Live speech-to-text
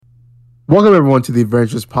Welcome everyone to the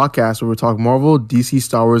Adventures Podcast, where we talk Marvel, DC,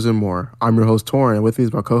 Star Wars, and more. I'm your host Torin, and with me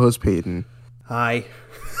is my co-host Peyton. Hi.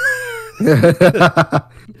 Yeah,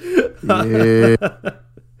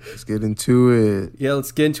 let's get into it. Yeah,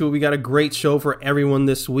 let's get into it. We got a great show for everyone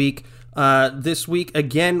this week. This week,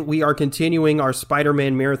 again, we are continuing our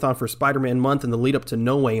Spider-Man marathon for Spider-Man month in the lead up to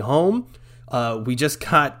No Way Home. We just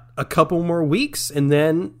got a couple more weeks, and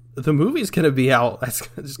then the movie's going to be out. That's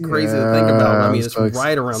just crazy to think about. I mean, it's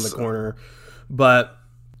right around the corner. But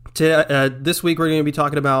this week, we're going to be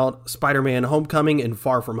talking about Spider-Man Homecoming and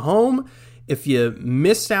Far From Home. If you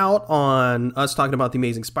missed out on us talking about the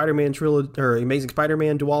Amazing Spider-Man trilogy or Amazing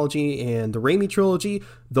Spider-Man duology and the Raimi trilogy,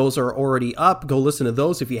 those are already up. Go listen to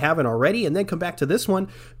those if you haven't already, and then come back to this one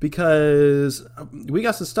because we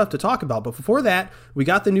got some stuff to talk about. But before that, we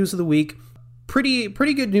got the news of the week. Pretty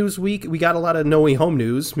good news week. We got a lot of No Way Home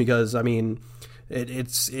news because I mean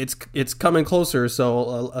it's coming closer,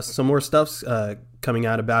 so some more stuff's coming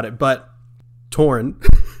out about it. But Torn.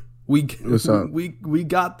 We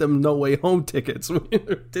got them No Way Home tickets,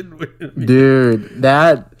 didn't we? Dude,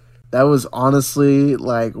 that was honestly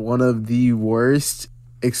like one of the worst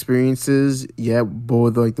experiences yet,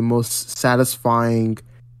 but like the most satisfying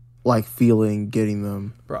like feeling getting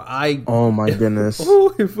them. Bro, oh my goodness.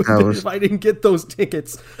 If I didn't get those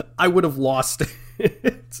tickets, I would have lost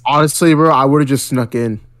it. Honestly, bro, I would have just snuck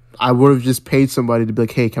in. I would have just paid somebody to be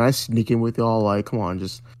like, hey, can I sneak in with y'all? Like, come on,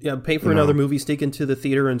 just... Yeah, pay for another movie, sneak into the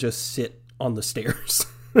theater, and just sit on the stairs.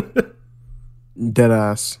 Dead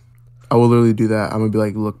ass. I will literally do that. I'm going to be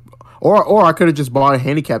like, look... Or I could have just bought a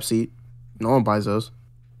handicap seat. No one buys those.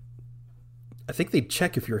 I think they'd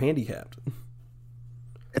check if you're handicapped.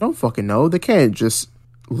 I don't fucking know. They can't just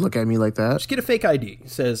look at me like that. Just get a fake ID. It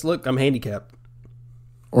says, look, I'm handicapped.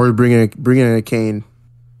 Or bring in a cane.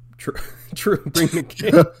 True. Bring the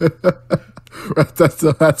cane.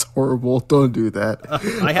 That's horrible. Don't do that.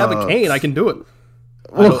 I have a cane. I can do it.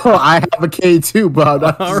 Well, I have a cane too, but I'm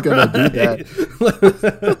not just gonna do that.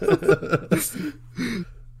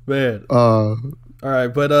 Man. All right,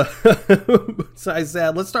 but besides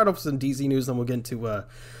that, let's start off with some DC news, then we'll get into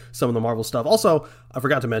some of the Marvel stuff. Also, I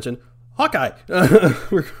forgot to mention Hawkeye.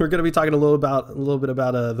 We're going to be talking a little bit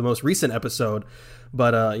about the most recent episode.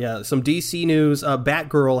 But yeah, some DC news.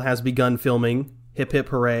 Batgirl has begun filming. Hip hip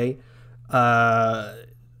hooray!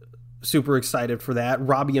 Super excited for that.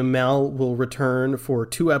 Robbie Amell will return for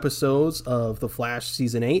 2 episodes of The Flash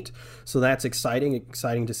season 8, so that's exciting.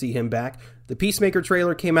 Exciting to see him back. The Peacemaker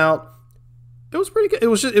trailer came out. It was pretty good. It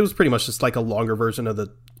was pretty much just like a longer version of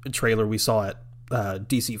the trailer we saw at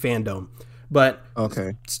DC Fandom. But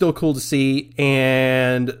okay, still cool to see.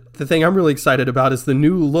 And the thing I'm really excited about is the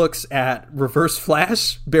new looks at Reverse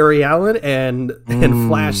Flash, Barry Allen, and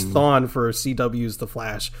Flash Thawne for CW's The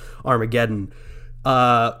Flash Armageddon.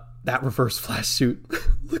 That Reverse Flash suit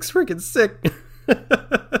looks freaking sick.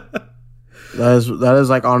 That is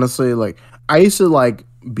like honestly like I used to like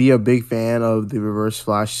be a big fan of the Reverse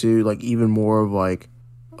Flash suit, like even more of like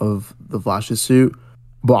of the Flash's suit.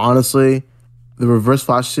 But honestly, the Reverse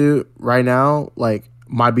Flash suit right now, like,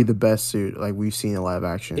 might be the best suit like we've seen in live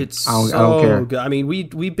action. I don't care. Good. I mean,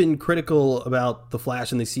 we've been critical about the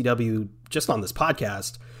Flash and the CW just on this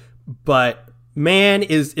podcast, but man,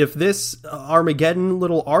 if this Armageddon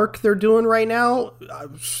little arc they're doing right now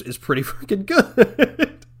is pretty freaking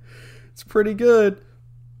good. It's pretty good.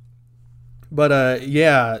 But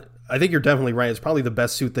yeah, I think you're definitely right. It's probably the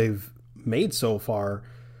best suit they've made so far.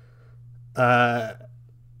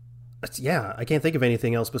 Yeah, I can't think of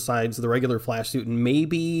anything else besides the regular Flash suit and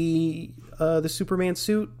maybe the Superman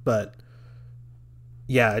suit, but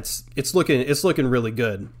yeah, it's looking really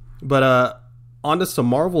good. But on to some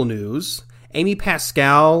Marvel news. Amy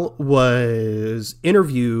Pascal was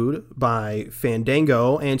interviewed by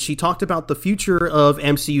Fandango, and she talked about the future of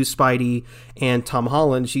MCU Spidey and Tom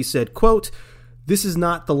Holland. She said, quote, "This is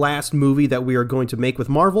not the last movie that we are going to make with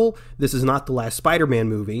Marvel. This is not the last Spider-Man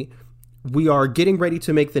movie. We are getting ready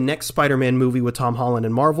to make the next Spider-Man movie with Tom Holland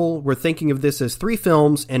and Marvel. We're thinking of this as 3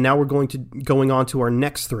 films, and now we're going on to our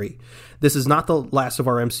next 3. This is not the last of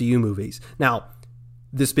our MCU movies." Now,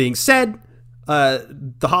 this being said,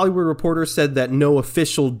 the Hollywood Reporter said that no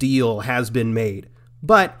official deal has been made.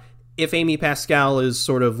 But if Amy Pascal is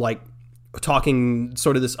sort of like talking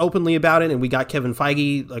sort of this openly about it, and we got Kevin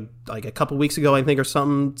Feige like a couple weeks ago, I think, or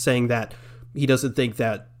something, saying that he doesn't think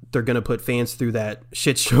that they're going to put fans through that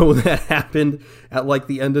shit show that happened at like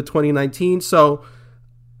the end of 2019. So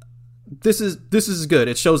this is good.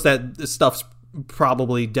 It shows that this stuff's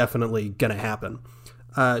probably definitely going to happen.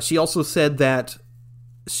 She also said that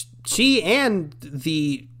she and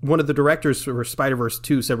one of the directors for Spider-Verse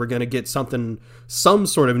 2 said we're going to get some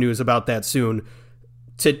sort of news about that soon.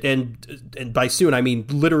 And by soon, I mean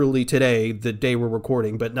literally today, the day we're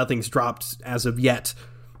recording, but nothing's dropped as of yet.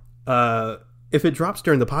 If it drops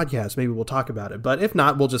during the podcast, maybe we'll talk about it. But if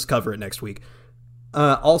not, we'll just cover it next week.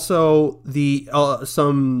 Also,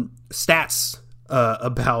 some stats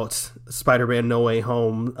about Spider-Man No Way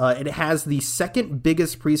Home. It has the second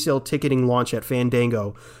biggest pre-sale ticketing launch at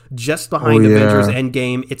Fandango, just behind Avengers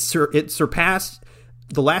Endgame. It surpassed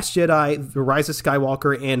The Last Jedi, The Rise of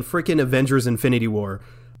Skywalker, and freaking Avengers Infinity War.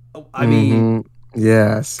 I mean,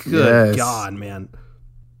 yes. Good God, man.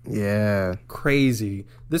 Yeah, crazy.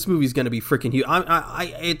 This movie's going to be freaking huge.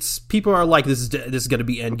 It's people are like, this is going to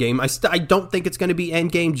be Endgame. I don't think it's going to be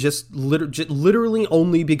Endgame. Just literally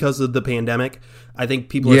only because of the pandemic. I think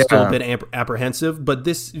people are still a bit apprehensive, but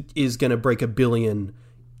this is going to break $1 billion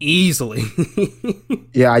easily.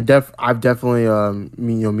 Yeah, I've definitely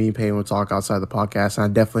me and Payne will talk outside the podcast, and I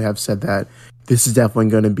definitely have said that this is definitely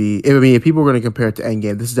going to be. I mean, if people are going to compare it to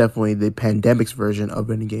Endgame, this is definitely the pandemic's version of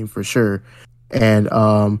Endgame for sure. And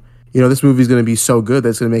this movie is going to be so good that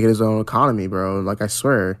it's going to make it its own economy, bro. Like, I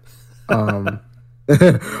swear.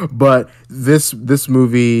 But this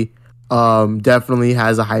movie definitely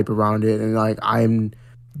has a hype around it, and like I'm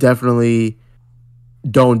definitely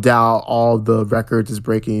don't doubt all the records is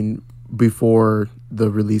breaking before the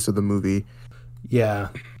release of the movie. Yeah,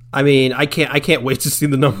 I mean, I can't wait to see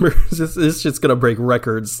the numbers. This shit's gonna break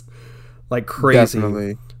records like crazy.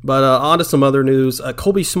 Definitely. But on to some other news.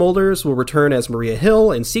 Colby Smulders will return as Maria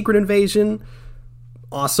Hill in Secret Invasion.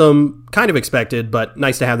 Awesome. Kind of expected, but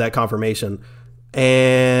nice to have that confirmation.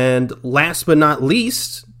 And last but not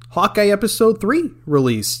least, Hawkeye Episode 3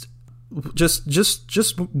 released. Just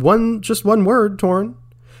one word, Torn.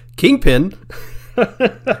 Kingpin.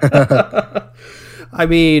 I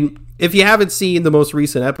mean, if you haven't seen the most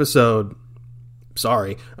recent episode,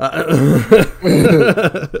 sorry. But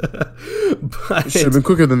it should have been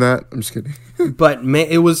quicker than that. I'm just kidding. But man,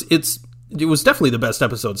 it was definitely the best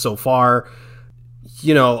episode so far.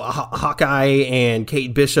 You know, Hawkeye and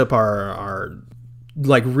Kate Bishop are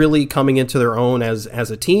like really coming into their own as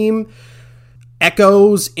a team.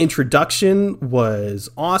 Echo's introduction was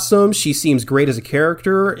awesome. She seems great as a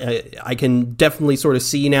character. I can definitely sort of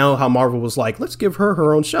see now how Marvel was like, let's give her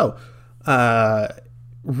her own show.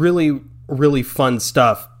 Really, really fun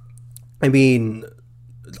stuff. I mean,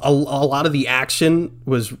 a lot of the action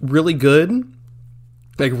was really good.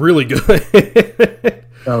 Like, really good.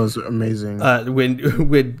 That was amazing.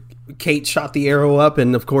 When Kate shot the arrow up,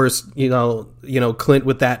 and of course, you know Clint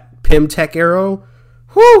with that Pym Tech arrow.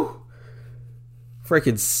 Whoo!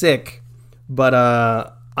 Freaking sick. But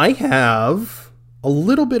I have a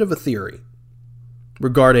little bit of a theory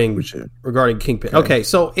regarding Kingpin. Okay,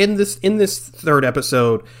 so in this third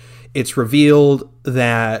episode, it's revealed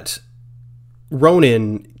that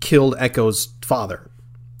Ronan killed Echo's father.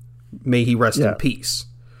 May he rest in peace.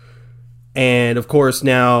 And of course,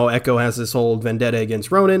 now Echo has this old vendetta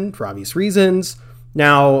against Ronan for obvious reasons.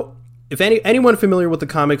 Now, if anyone familiar with the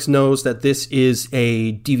comics knows that this is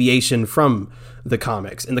a deviation from the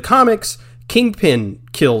comics. In the comics, Kingpin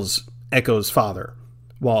kills Echo's father,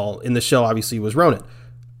 while in the show, obviously, it was Ronan.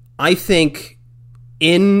 I think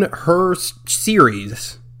in her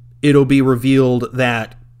series, it'll be revealed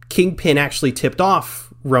that Kingpin actually tipped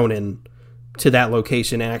off Ronan to that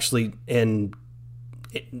location and actually, and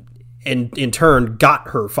in turn, got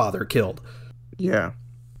her father killed. Yeah.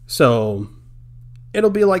 So it'll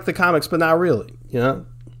be like the comics, but not really, you know?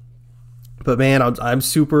 But man, I'm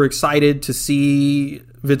super excited to see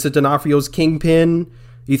Vincent D'Onofrio's Kingpin.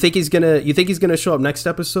 You think he's gonna show up next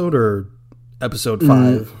episode or episode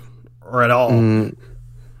 5 or at all?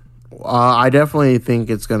 I definitely think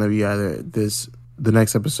it's gonna be either the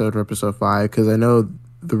next episode or episode 5, because I know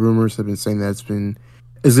the rumors have been saying that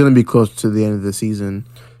it's gonna be close to the end of the season,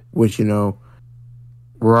 which, you know,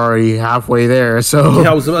 we're already halfway there. So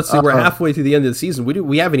yeah, I was about to say we're halfway through the end of the season.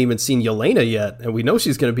 We haven't even seen Yelena yet, and we know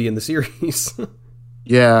she's going to be in the series.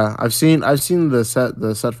 Yeah, I've seen the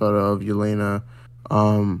set photo of Yelena,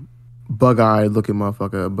 bug-eyed looking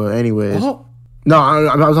motherfucker. But anyways, no,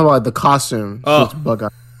 I'm talking about the costume. Oh. She's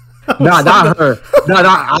bug-eyed. Nah, not her. No,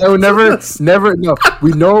 I would never. No,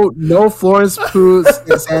 we know no Florence Pugh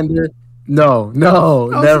Sander. No,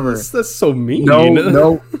 never. That's so mean.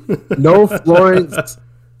 No Florence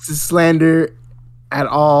slander at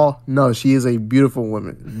all. No, she is a beautiful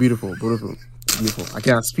woman. Beautiful. I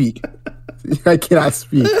cannot speak.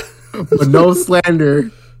 But no slander.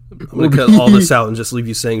 I'm going to cut all this out and just leave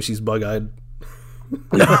you saying she's bug-eyed.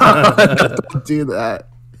 Don't do that.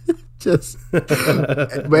 Just,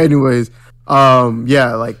 but anyways,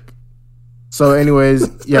 yeah, like, so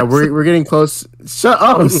anyways, yeah, we're getting close. Shut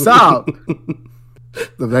up, stop.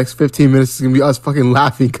 The next 15 minutes is gonna be us fucking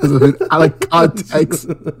laughing because of it out of context.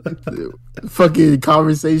 Fucking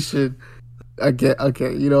conversation.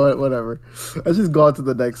 Okay, you know what? Whatever. Let's just go on to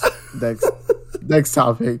the next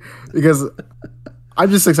topic because I'm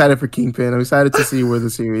just excited for Kingpin. I'm excited to see where the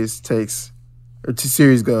series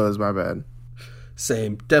goes. My bad.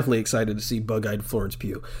 Same. Definitely excited to see bug-eyed Florence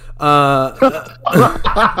Pugh.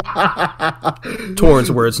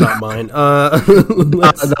 Torrance words, not mine. No, I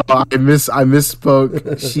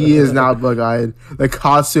misspoke. She is not bug-eyed. The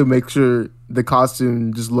costume makes sure the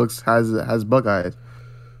costume just has bug-eyed.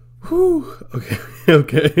 Whew. Okay.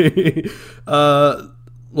 Okay. Well,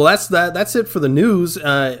 that's it for the news.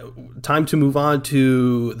 Time to move on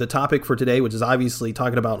to the topic for today, which is obviously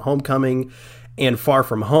talking about Homecoming and Far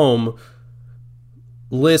From Home.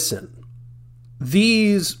 Listen,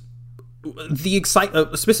 specifically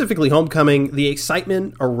Homecoming, the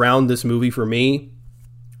excitement around this movie for me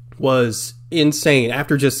was insane.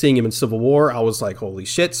 After just seeing him in Civil War, I was like, holy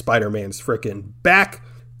shit, Spider-Man's freaking back.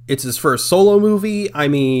 It's his first solo movie. I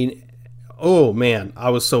mean, oh man, I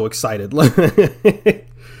was so excited.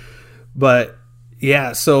 But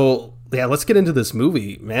yeah, so yeah, let's get into this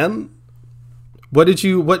movie, man. How did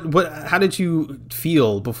you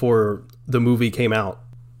feel before the movie came out?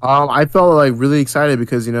 I felt like really excited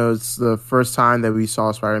because, you know, it's the first time that we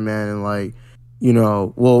saw Spider-Man in, like, you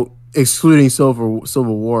know, well, excluding Civil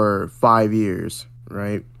War, 5 years,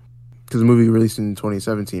 right? Because the movie released in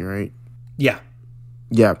 2017, right? Yeah.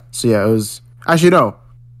 Yeah. So yeah, it was actually no.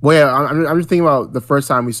 Well, yeah, I'm just thinking about the first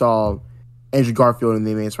time we saw Andrew Garfield in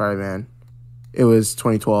the main Spider-Man. It was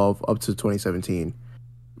 2012 up to 2017.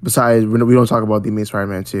 Besides, we don't talk about the main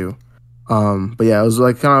Spider-Man 2. But yeah, it was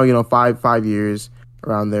like kind of, you know, five years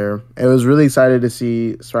around there. It was really excited to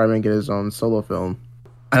see Spider-Man get his own solo film,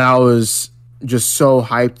 and I was just so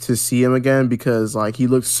hyped to see him again because like he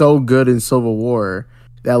looked so good in Civil War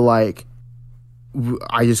that like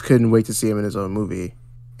I just couldn't wait to see him in his own movie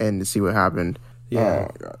and to see what happened. Yeah,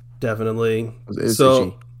 definitely. It's so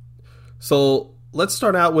itchy. So let's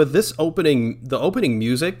start out with this opening. The opening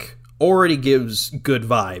music already gives good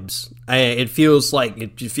vibes. It feels like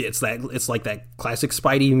it's like that classic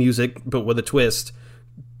Spidey music, but with a twist.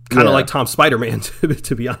 Kind of like Tom Spider-Man,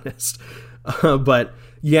 to be honest. But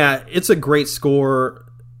yeah, it's a great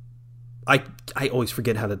score. I always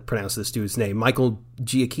forget how to pronounce this dude's name. Michael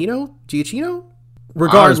Giacchino?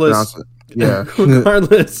 Regardless. Yeah.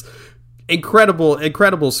 Regardless,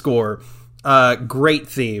 incredible score. Great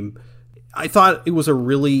theme. I thought it was a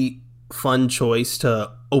really fun choice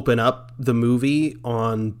to open up the movie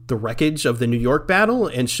on the wreckage of the New York battle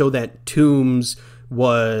and show that Toomes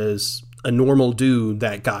was a normal dude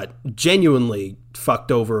that got genuinely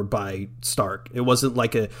fucked over by Stark. It wasn't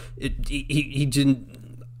like it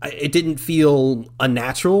didn't feel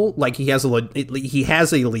unnatural. Like he has a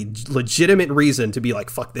legitimate reason to be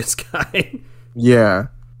like, fuck this guy. Yeah.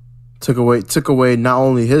 Took away not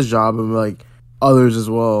only his job, but like others as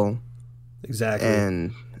well. Exactly.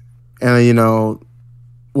 And you know,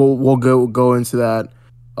 we'll go into that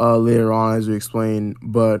later on as we explain,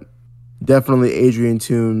 but definitely Adrian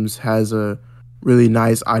Toomes has a really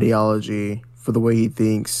nice ideology for the way he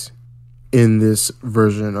thinks in this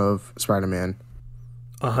version of Spider-Man.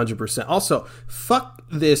 100%. Also, fuck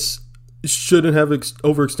this shouldn't have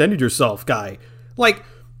overextended yourself guy. Like,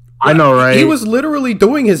 I know, right? He was literally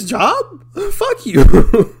doing his job? Fuck you.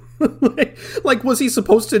 like, was he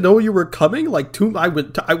supposed to know you were coming? Like,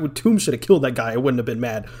 Toomes should have killed that guy. I wouldn't have been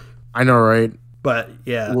mad. I know, right? But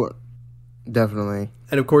yeah, definitely.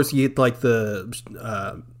 And of course, he like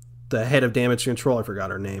the head of damage control. I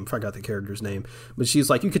forgot her name. Forgot the character's name. But she's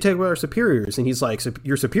like, "You could take away our superiors," and he's like,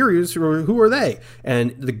 "Your superiors? Who are they?"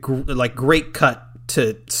 And the great cut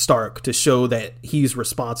to Stark to show that he's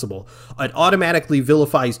responsible. It automatically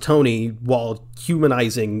vilifies Tony while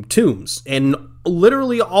humanizing Toomes, and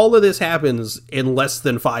literally all of this happens in less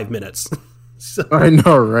than 5 minutes. So, I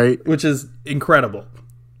know, right? Which is incredible.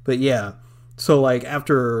 But yeah, so like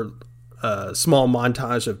after a small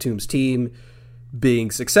montage of Toomes' team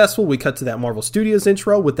being successful, we cut to that Marvel Studios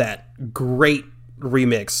intro with that great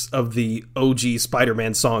remix of the OG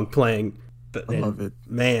Spider-Man song playing. I love it.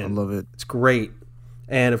 Man, I love it. It's great.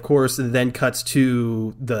 And of course, it then cuts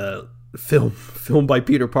to the film by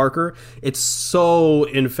Peter Parker. It's so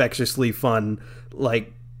infectiously fun.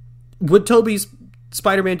 Like, would Tobey's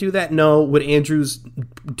Spider-Man do that? No. Would Andrew's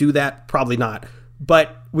do that? Probably not.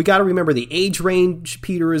 But we got to remember the age range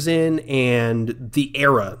Peter is in and the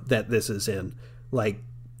era that this is in. Like,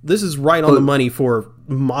 This is right on the money for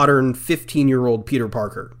modern 15-year-old Peter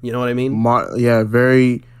Parker. You know what I mean? Yeah,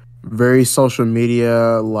 very, very social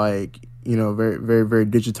media, like, you know, very, very, very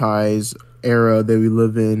digitized era that we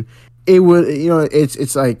live in. It would, you know,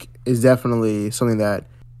 it's like, it's definitely something that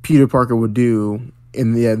Peter Parker would do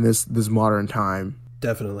in this modern time.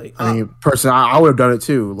 Definitely. I mean, personally, I would have done it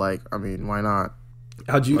too. Like, I mean, why not?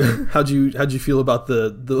 How'd you feel about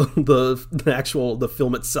the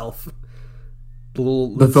film itself?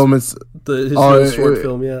 His short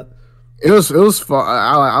film, yeah. It was fun.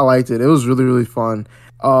 I liked it. It was really, really fun.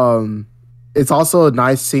 It's also a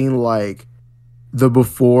nice scene, like the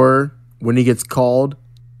before when he gets called.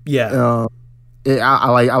 Yeah. I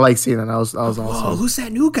like seeing that. That was awesome. Whoa, who's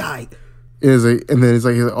that new guy? And then he's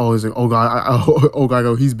like, oh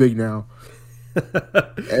god, he's big now.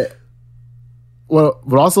 Well,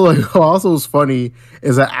 but also like, what also was funny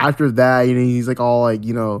is that after that, you know, he's like all like,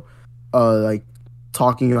 you know, like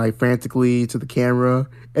talking like frantically to the camera,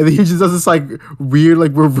 and then he just does this like weird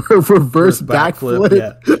like reverse backflip.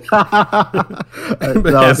 Yeah. That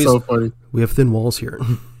was so funny. We have thin walls here.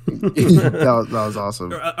 that was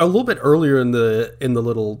awesome. A little bit earlier in the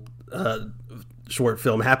little short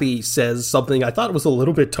film, Happy says something I thought was a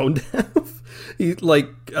little bit tone deaf.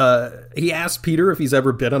 He asked Peter if he's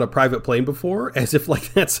ever been on a private plane before, as if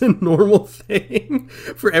like that's a normal thing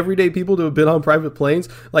for everyday people to have been on private planes.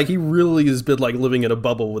 Like he really has been like living in a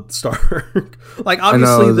bubble with Stark. Like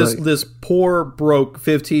obviously this poor broke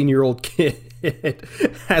 15-year-old kid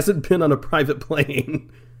hasn't been on a private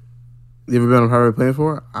plane. You ever been on a private plane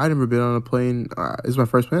before? I've never been on a plane. It's my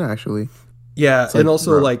first plane actually. Yeah, and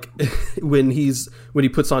also like when he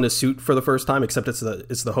puts on his suit for the first time, except it's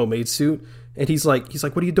the homemade suit, and he's like,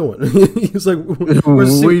 what are you doing? He's like, what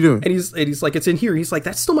are you doing? And he's like, it's in here. He's like,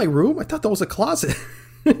 that's still my room. I thought that was a closet.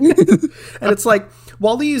 And it's like,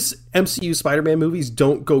 while these MCU Spider-Man movies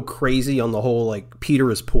don't go crazy on the whole like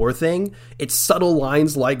Peter is poor thing, it's subtle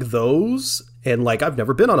lines like those, and like I've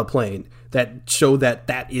never been on a plane, that show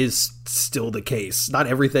that is still the case. Not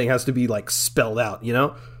everything has to be like spelled out, you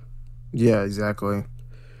know? Yeah, exactly.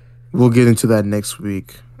 We'll get into that next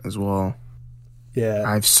week as well. Yeah.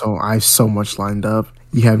 I have so much lined up.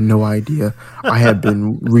 You have no idea. I have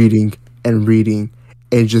been reading and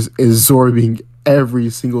just absorbing every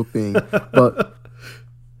single thing. But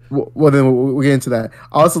well, then we'll get into that.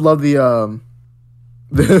 I also love the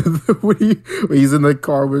when he's in the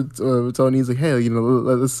car with Tony. He's like, hey, you know,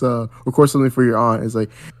 let's record something for your aunt. It's like,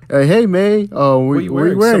 hey May, what are you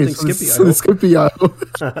wearing? Something Skippy.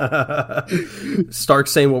 Stark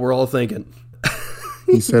saying what we're all thinking.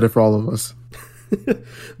 He said it for all of us.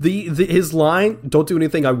 His line, don't do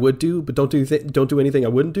anything I would do, but don't do anything I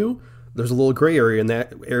wouldn't do. There's a little gray area in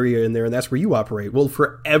there, and that's where you operate. Will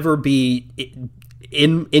forever be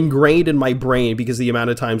ingrained in my brain because of the amount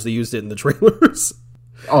of times they used it in the trailers.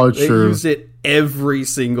 Oh, true. They used it every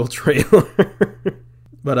single trailer.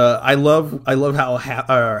 But I love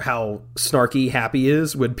how snarky Happy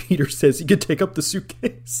is when Peter says he could take up the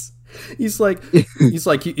suitcase. He's like,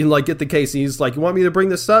 you like, get the case. And he's like, you want me to bring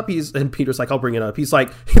this up? And Peter's like, I'll bring it up. He's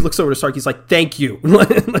like, he looks over to Stark. He's like, thank you.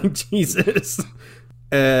 Like Jesus.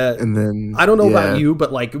 And then I don't know about you,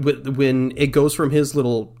 but like when it goes from his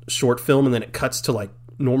little short film and then it cuts to like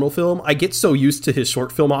normal film, I get so used to his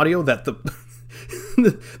short film audio that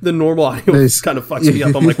the normal audio kind of fucks me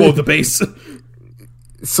up. I'm like, whoa, the bass.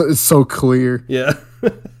 It's so clear. Yeah.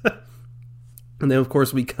 And then of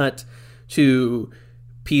course we cut to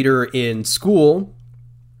Peter in school,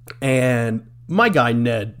 and my guy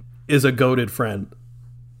Ned is a goated friend.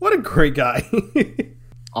 What a great guy.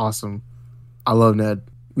 Awesome. I love Ned.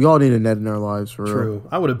 We all need a Ned in our lives, for real. True.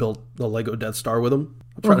 I would have built the Lego Death Star with him.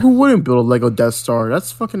 Who wouldn't build a Lego Death Star?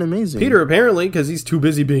 That's fucking amazing. Peter, apparently, because he's too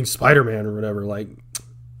busy being Spider-Man or whatever. Like,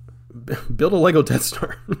 build a Lego Death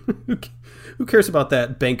Star. Who cares about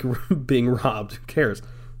that bank being robbed? Who cares?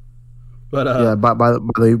 But yeah,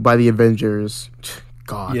 by the Avengers.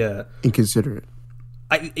 God, yeah, inconsiderate.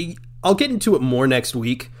 I'll get into it more next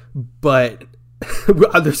week, but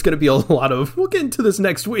there's going to be a lot of. We'll get into this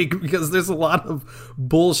next week because there's a lot of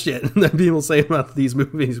bullshit that people say about these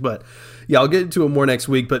movies. But yeah, I'll get into it more next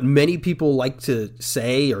week. But many people like to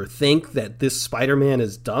say or think that this Spider-Man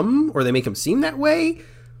is dumb, or they make him seem that way.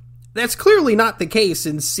 That's clearly not the case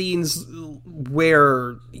in scenes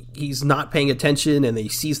where he's not paying attention and he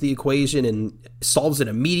sees the equation and solves it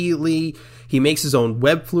immediately. He makes his own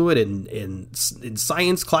web fluid in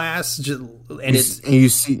science class, and you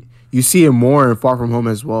see him more in Far From Home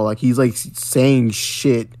as well. Like he's like saying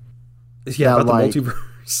shit. Yeah, about the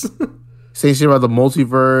multiverse. Saying shit about the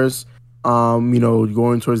multiverse.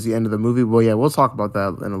 Going towards the end of the movie. Well, yeah, we'll talk about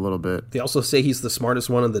that in a little bit. They also say he's the smartest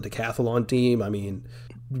one on the decathlon team. I mean,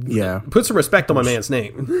 Yeah. put some respect on my man's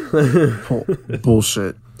name.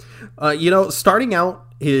 Bullshit. Starting out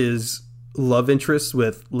his love interest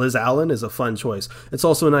with Liz Allen is a fun choice. It's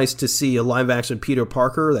also nice to see a live action Peter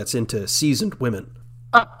Parker that's into seasoned women.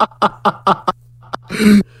 I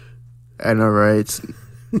know, right? It's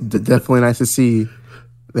definitely nice to see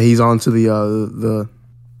that he's on to the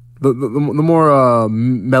more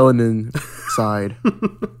melanin side.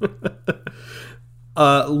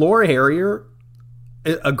 Laura Harrier,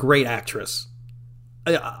 a great actress.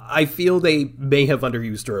 I feel they may have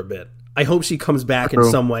underused her a bit. I hope she comes back in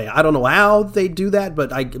some way. I don't know how they do that, but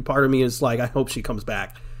part of me is like, I hope she comes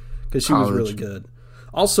back because she was really good.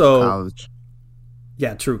 Also, College.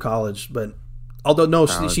 Yeah, true, college. But although no,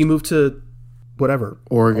 she moved to whatever,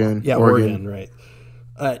 Oregon. Oregon, right?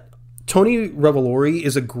 Tony Revolori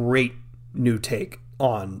is a great new take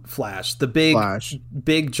on Flash. The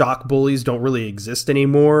big jock bullies don't really exist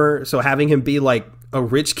anymore, so having him be like a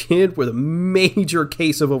rich kid with a major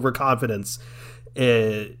case of overconfidence,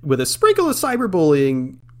 with a sprinkle of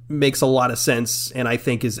cyberbullying, makes a lot of sense, and I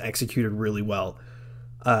think is executed really well.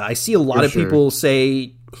 I see a lot of people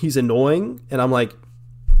say he's annoying, and I'm like,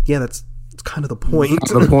 yeah, that's kind of the point.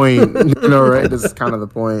 That's the point. Right? That's kind of the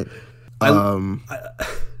point. I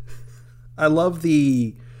love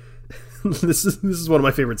the. This is one of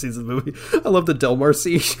my favorite scenes of the movie. I love the Delmar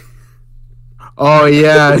scene. Oh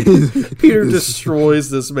yeah, Peter destroys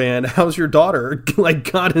this man. How's your daughter?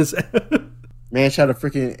 Like, got his man tried to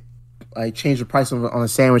freaking change the price on a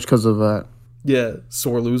sandwich because of that. Yeah,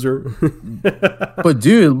 sore loser.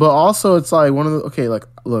 but also it's like one of the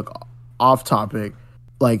look, off topic.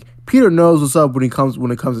 Like, Peter knows what's up when it comes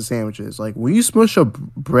to sandwiches. Like, when you smush a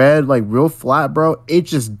bread like real flat, bro, it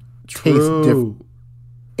just tastes different.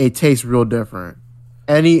 It tastes real different.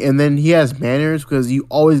 And then he has manners because you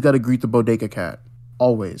always got to greet the bodega cat.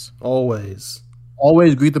 Always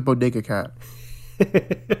greet the bodega cat.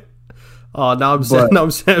 Oh, now I'm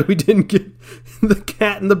sad we didn't get the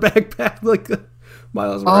cat in the backpack like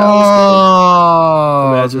Miles Morales.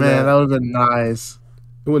 Oh, imagine man, that would have been nice.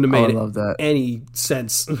 It wouldn't have made any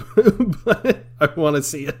sense, but I want to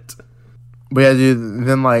see it. But yeah, dude.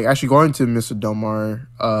 Then actually going to Mr. Delmar,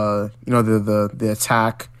 the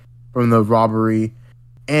attack from the robbery,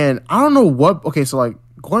 and I don't know what. Okay, so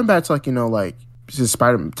going back to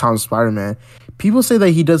Spider-Man. People say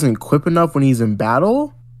that he doesn't quip enough when he's in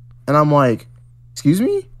battle, and I'm like, excuse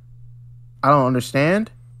me, I don't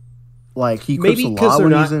understand. Like, he quips a lot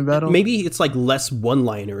when he's in battle. Maybe it's less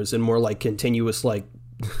one-liners and more continuous I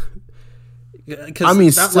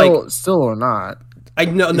mean, still or not. I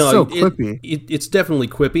know, it's no, still quippy. It's definitely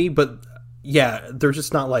quippy, but yeah, they're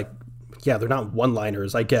just not they're not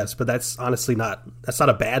one-liners, I guess. But that's honestly not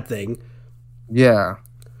a bad thing. Yeah,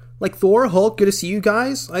 Thor, Hulk, good to see you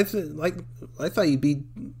guys. I thought you'd be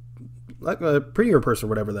a prettier person,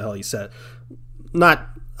 whatever the hell he said. I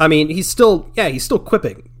mean, he's still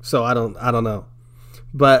quipping. So I don't know.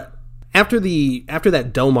 But after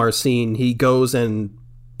that Delmar scene, he goes and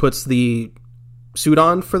puts the suit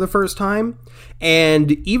on for the first time,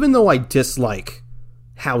 and even though I dislike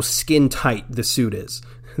how skin tight the suit is,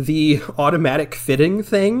 the automatic fitting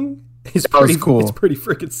thing is pretty cool. It's pretty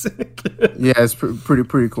freaking sick. Yeah, it's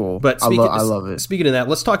pretty cool. But I love it. Speaking of that,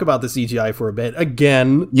 let's talk about the CGI for a bit.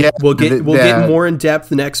 Again, yeah, we'll get more in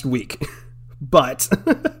depth next week. But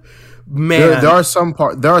man, there are some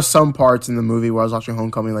parts in the movie where I was watching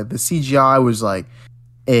Homecoming, the CGI was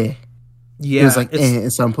Yeah, it was in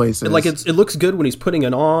some places. It looks good when he's putting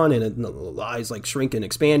it on, and the eyes shrink and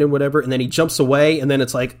expand and whatever, and then he jumps away, and then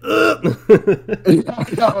it's ugh. I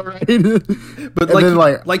know, right? But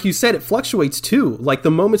like you said, it fluctuates too. The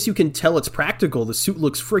moments you can tell it's practical, the suit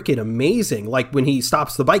looks freaking amazing. Like when he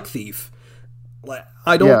stops the bike thief.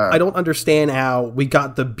 I don't understand how we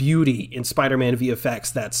got the beauty in Spider-Man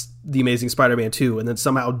VFX that's the Amazing Spider-Man 2, and then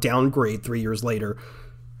somehow downgrade 3 years later.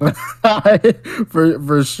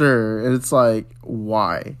 for sure. And it's why?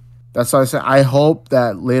 That's why I said I hope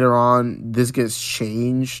that later on this gets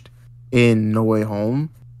changed in No Way Home.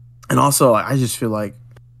 And also, I just feel I'm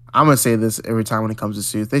gonna say this every time when it comes to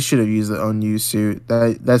suits. They should have used the unused suit.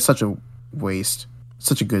 That's such a waste.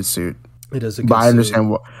 Such a good suit. It is a good but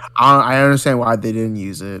suit. I understand why they didn't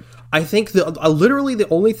use it. I think literally the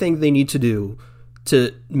only thing they need to do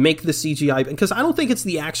to make the CGI, because I don't think it's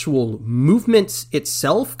the actual movements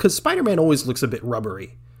itself, because Spider-Man always looks a bit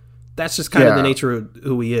rubbery. That's just kind of the nature of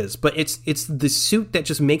who he is. But it's the suit that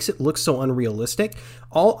just makes it look so unrealistic.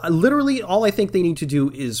 All I think they need to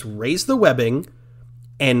do is raise the webbing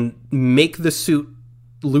and make the suit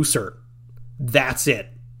looser that's it.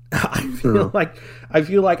 I feel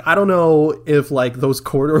like I don't know if like those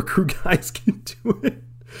corridor crew guys can do it.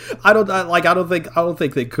 I don't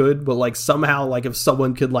think they could, but like somehow like if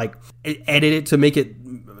someone could like edit it to make it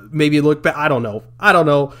maybe look better. I don't know.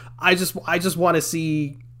 I just want to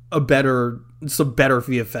see some better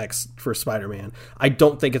VFX for Spider-Man. I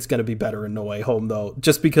don't think it's going to be better in No Way Home though,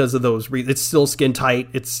 just because of those it's still skin tight.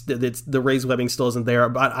 It's the raised webbing still isn't there,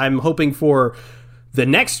 but I'm hoping for the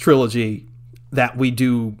next trilogy that we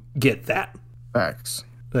do get that. Facts.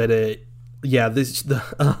 But there's that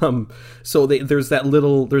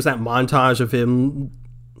montage of him,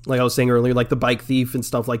 like I was saying earlier, like the bike thief and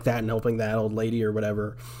stuff like that, and helping that old lady or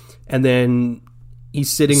whatever. And then he's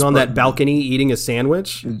sitting on that balcony eating a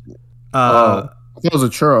sandwich. I thought it was a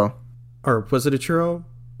churro. Or was it a churro?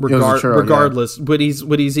 It was a churro, regardless, yeah. But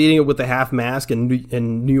he's eating it with the half mask, and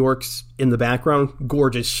New York's in the background.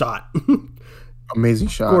 Gorgeous shot. Amazing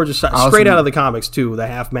shot. Gorgeous shot. Straight out of the comics too. The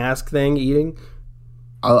half mask thing eating.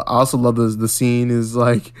 I also love the scene is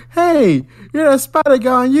like, hey, you're that Spider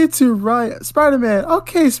guy on YouTube, right? Spider-Man.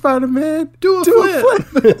 Okay, Spider-Man. Do a flip.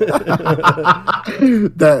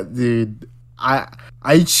 That dude, I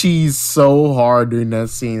cheese so hard during that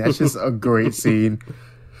scene. That's just a great scene.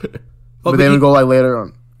 But then we go like later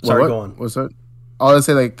on. Sorry, go on. What's that? I was gonna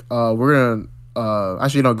say like we're gonna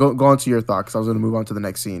actually no, go on to your thought because I was gonna move on to the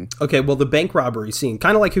next scene. Okay, well the bank robbery scene,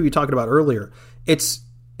 kind of like who you were talking about earlier.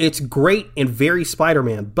 It's great and very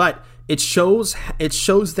Spider-Man, but it shows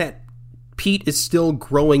that Pete is still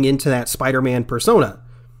growing into that Spider-Man persona.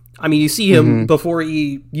 I mean, you see him before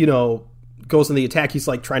he, goes in the attack. He's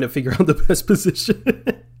like trying to figure out the best position.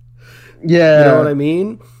 Yeah, you know what I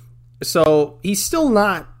mean. So he's still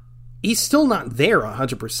not there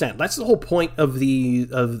 100%. That's the whole point of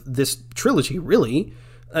this trilogy, really.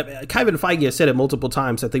 Kevin Feige has said it multiple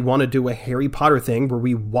times that they want to do a Harry Potter thing where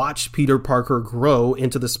we watch Peter Parker grow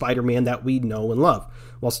into the Spider-Man that we know and love,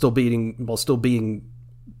 while still being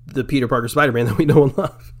the Peter Parker Spider-Man that we know and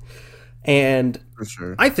love. And for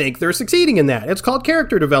sure, I think they're succeeding in that. It's called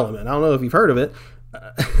character development. I don't know if you've heard of it,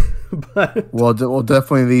 but well,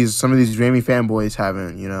 definitely some of these Raimi fanboys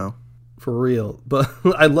haven't, for real. But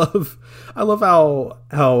I love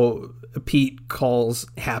how Pete calls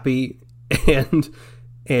Happy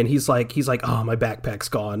and he's like, oh, my backpack's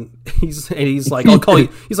gone. He's like, I'll call you.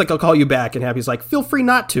 He's like, I'll call you back. And Happy's like, feel free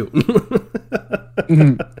not to.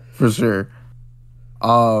 For sure.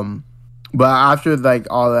 But after like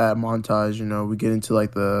all that montage, we get into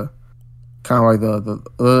like the kind of like the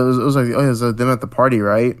it was like, oh, it was them at the party,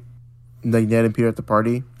 right? Like Ned and Peter at the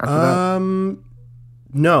party after that.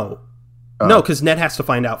 No, because Ned has to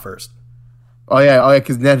find out first. Oh yeah,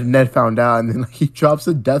 because Ned found out, and then he drops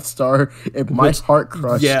a Death Star, and my heart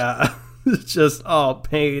crushed. Yeah, it's just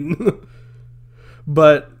pain.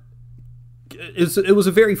 But it was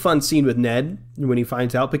a very fun scene with Ned when he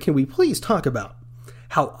finds out. But can we please talk about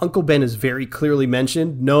how Uncle Ben is very clearly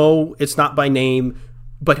mentioned? No, it's not by name,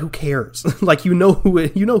 but who cares? Like who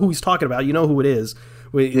he's talking about. You know who it is.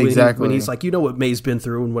 Exactly. When he's like, what May's been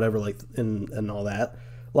through and whatever, like and all that.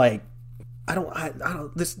 Like, I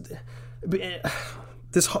don't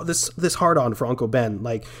this hard on for Uncle Ben.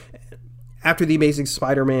 Like after the Amazing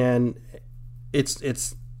Spider-Man, it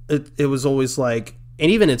was always like, and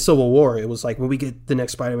even in Civil War, it was like, when we get the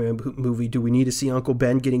next Spider-Man movie, do we need to see Uncle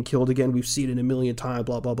Ben getting killed again? We've seen it a million times,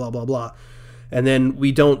 blah blah blah blah blah, and then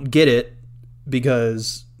we don't get it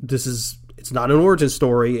because it's not an origin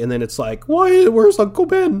story, and then it's like, where's Uncle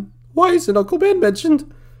Ben? Why isn't Uncle Ben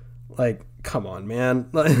mentioned? Like, come on, man.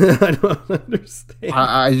 I don't understand.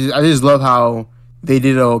 I just love how they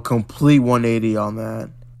did a complete 180 on that.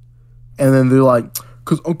 And then they're like,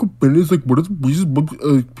 because Uncle Ben is like,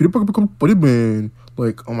 Peter Parker become Spider-Man.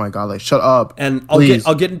 Like, oh my god, like, shut up. And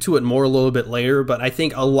I'll get into it more a little bit later, but I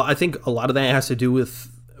think a lot of that has to do with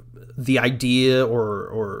the idea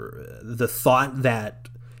or the thought that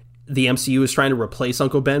the MCU is trying to replace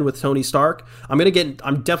Uncle Ben with Tony Stark. I'm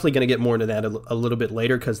definitely going to get more into that a little bit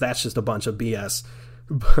later, because that's just a bunch of BS.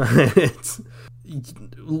 But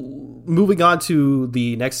moving on to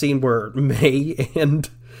the next scene where May and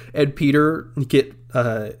Peter get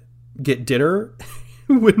dinner.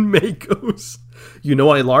 When May goes, I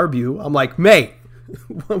larb you. I'm like, May,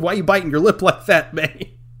 why are you biting your lip like that,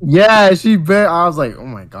 May? Yeah, she bit. I was like, oh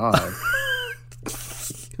my god.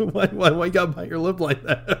 Why you gotta bite your lip like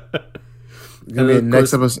that? It's gonna be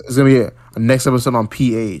a next episode on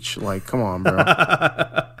PH. Like, come on, bro.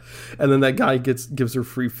 And then that guy gives her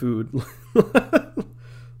free food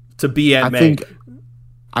to be at May.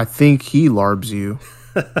 I think he larbs you.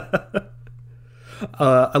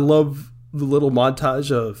 I love the little montage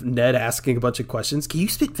of Ned asking a bunch of questions. Can you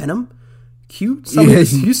spit venom? You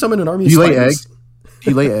summon an army of You lay spiders. eggs.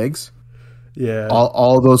 You lay eggs. Yeah,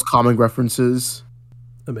 All those comic references.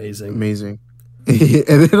 amazing. Amazing.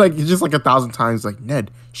 And then like just like 1,000 times like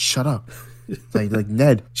Ned, shut up. Like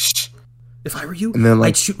Ned, shh. If I were you, And then, like-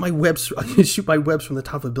 I'd shoot my webs. I'd shoot my webs from the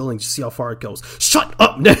top of the building to see how far it goes. Shut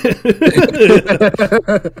up!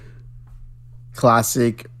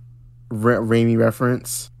 Classic Raimi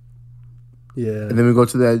reference. Yeah, And then we go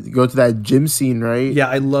to that gym scene, right? yeah.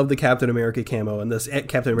 I love the Captain America camo and this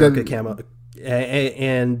Captain America camo,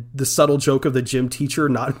 and the subtle joke of the gym teacher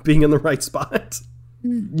not being in the right spot.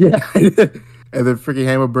 Yeah. And then freaking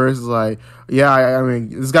Hammer Burst is like, yeah, I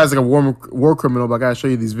mean, this guy's like a war criminal, but I gotta show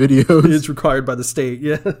you these videos. It's required by the state.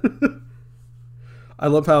 Yeah. I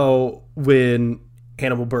love how when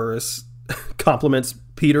Hannibal Buress compliments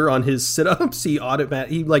Peter on his sit-ups, he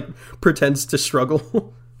like pretends to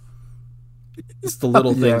struggle. It's the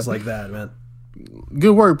little things like that, man.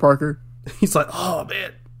 Good work, Parker. He's like, oh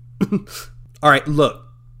man. All right, look.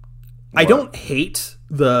 I don't hate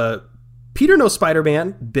the Peter knows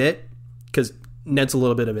Spider-Man bit because Ned's a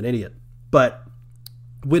little bit of an idiot. But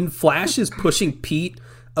when Flash is pushing Pete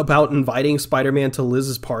about inviting Spider-Man to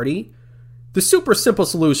Liz's party, the super simple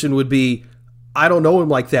solution would be, I don't know him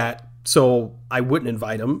like that, so I wouldn't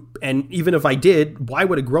invite him. And even if I did, why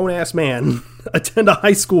would a grown-ass man attend a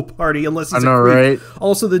high school party unless he's I know, a creep? right?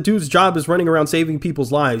 Also, the dude's job is running around saving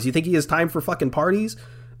people's lives. You think he has time for fucking parties?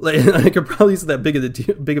 Like, I could probably say that big of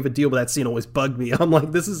a deal, but that scene always bugged me. I'm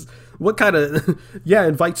like, this is what kind of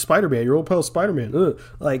invite Spider-Man, your old pal Spider-Man.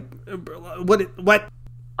 Like, what?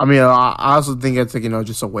 I mean, I also think it's like,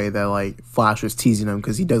 just a way that like Flash was teasing him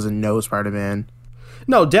because he doesn't know Spider-Man.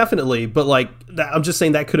 No, definitely, but like, I'm just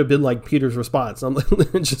saying that could have been like Peter's response. I'm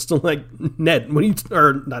just like, Ned, what are you,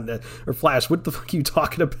 or not Ned, or Flash, what the fuck are you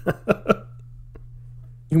talking about?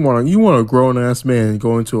 You want a grown ass man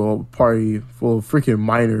going to a party full of freaking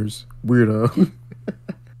minors, weirdo.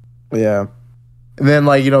 Yeah, and then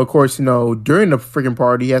like of course during the freaking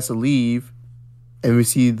party he has to leave, and we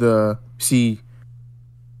see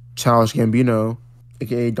Childish Gambino,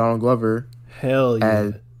 aka Donald Glover, Hell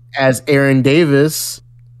yeah. as Aaron Davis.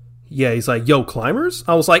 Yeah, he's like, yo, climbers?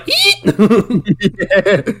 I was like, eat!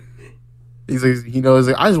 Yeah. He's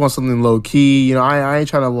like, I just want something low key. I ain't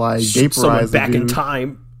trying to like vaporize Someone back the in dude.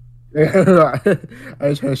 time. I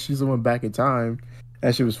just trying to shoot someone back in time.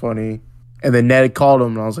 That shit was funny. And then Ned called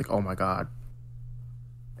him, and I was like, oh my god.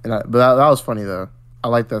 But that was funny though. I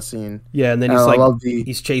like that scene. Yeah, and then And he's I like, love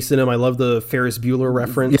he's chasing him. I love the Ferris Bueller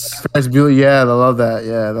reference. Yeah, Ferris Bueller, yeah, I love that.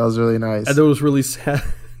 Yeah, that was really nice. And that was really sad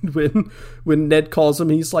when Ned calls him.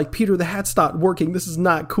 He's like, Peter, the hat's not working. This is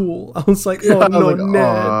not cool. I was like, oh no,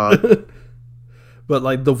 Ned. But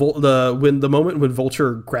like the moment when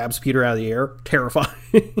Vulture grabs Peter out of the air, terrifying.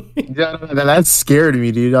 Yeah, that scared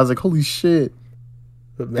me, dude. I was like, holy shit.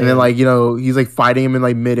 But, And then like he's like fighting him in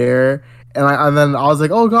like midair, and then I was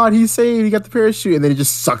like, oh god, he's saying he got the parachute, and then he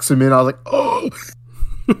just sucks him in. I was like, oh.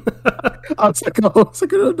 I was like,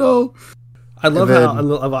 oh no. I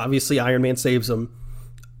love obviously Iron Man saves him.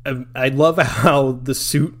 I love how the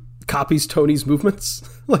suit copies Tony's movements,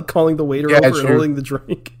 like calling the waiter over and holding the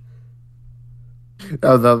drink.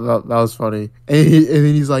 That was funny. And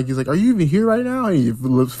then he's like, are you even here right now? And he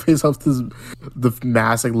lifts face up to the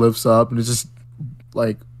mask, like lifts up, and it's just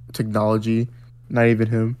like technology, not even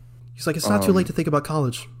him. He's like, it's not too late to think about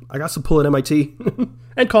college. I got some pull at MIT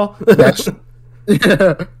and call. That's,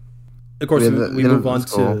 Of course, Yeah, we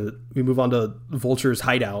move on to Vulture's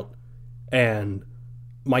hideout, and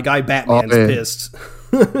my guy Batman's pissed.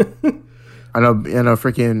 I know,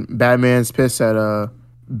 freaking Batman's pissed at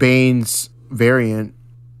Bane's variant.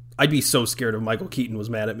 I'd be so scared if Michael Keaton was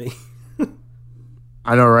mad at me.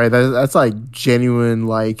 I know, right? That's like genuine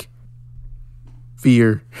like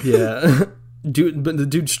fear. Yeah, but the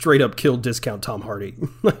dude straight up killed Discount Tom Hardy.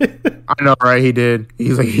 I know, right? He did.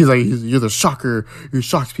 He's like, you're the shocker. You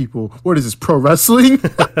shocked people. What is this, pro wrestling?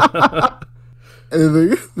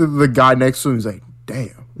 And the guy next to him is like,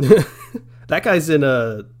 damn. That guy's in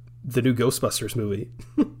the new Ghostbusters movie.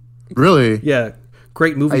 Really? Yeah,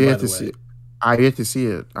 great movie by the way. I yet to see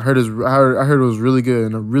it. I heard it was really good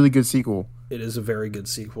and a really good sequel. It is a very good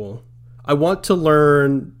sequel. I want to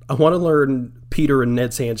learn Peter and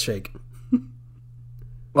Ned's handshake.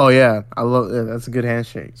 Oh yeah, I love it. That's a good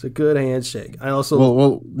handshake. It's a good handshake. I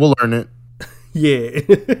also we'll learn it. Yeah.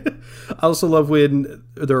 I also love when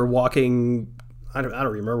they're walking. I don't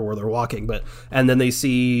remember where they're walking, and then they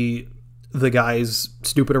see the guys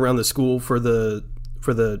snooping around the school for the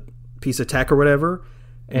piece of tech or whatever,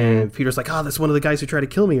 and Peter's like, "Oh, that's one of the guys who tried to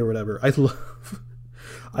kill me or whatever."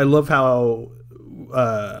 I love how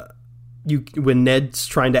when Ned's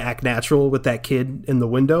trying to act natural with that kid in the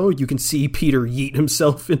window, you can see Peter yeet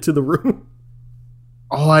himself into the room.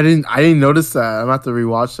 Oh, I didn't notice that. I'm gonna have to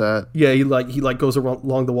rewatch that. Yeah, he goes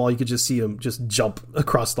along the wall. You could just see him just jump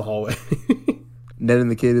across the hallway. Ned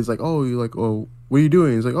and the kid is like, oh, you're like, oh, what are you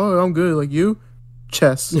doing? He's like, oh, I'm good. Like you,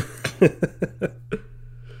 chess.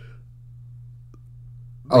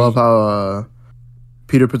 I love how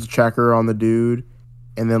Peter puts a tracker on the dude,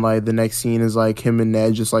 and then like the next scene is like him and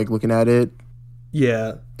Ned just like looking at it.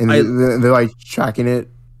 Yeah, and they're like tracking it.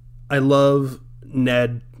 I love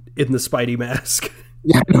Ned in the Spidey mask.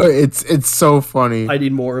 Yeah, no, it's so funny. I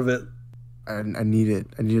need more of it. I need it.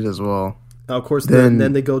 I need it as well. Now, of course,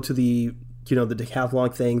 then they go to the the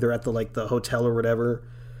decathlon thing. They're at the hotel or whatever,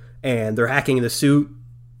 and they're hacking the suit.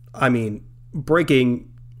 I mean,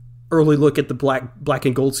 breaking early look at the black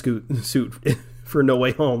and gold suit for No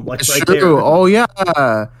Way Home. Like it's right true. there. Oh yeah,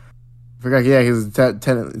 I forgot. Yeah, because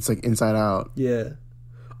it's like Inside Out. Yeah.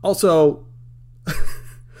 Also,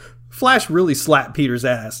 Flash really slapped Peter's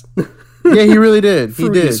ass. Yeah, he really did. He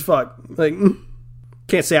Fruity did. as fuck. Like,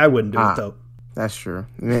 can't say I wouldn't do it though. That's true.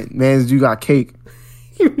 Man's you got cake.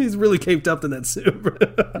 He's really caked up in that suit.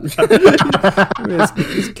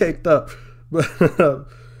 He's caked up. But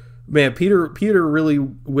man, Peter really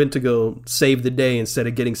went to go save the day instead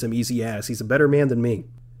of getting some easy ass. He's a better man than me.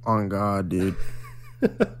 On God, dude.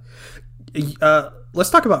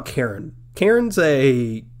 Let's talk about Karen. Karen's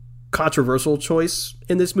a controversial choice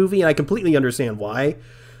in this movie, and I completely understand why.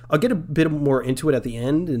 I'll get a bit more into it at the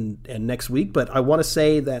end and next week, but I want to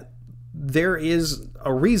say that there is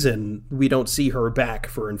a reason we don't see her back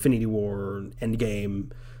for Infinity War,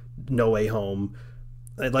 Endgame, No Way Home.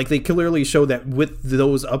 Like, they clearly show that with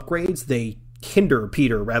those upgrades, they hinder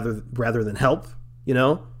Peter rather than help, you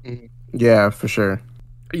know? Yeah, for sure.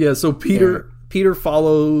 Yeah, so Peter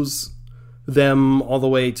follows them all the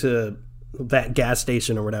way to that gas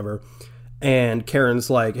station or whatever, and Karen's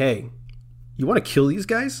like, hey, you want to kill these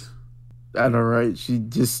guys? I know, right? She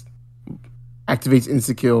just activates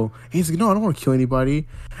insta-kill. And he's like, no, I don't want to kill anybody.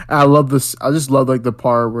 And I love this. I just love like the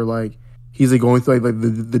part where like he's like going through like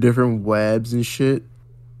the different webs and shit.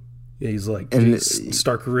 Yeah, he's like, and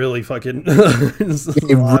Stark really fucking.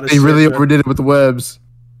 He really overdid it with the webs.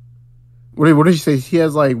 What did you say? He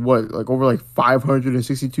has like what, like over like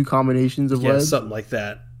 562 combinations of webs, something like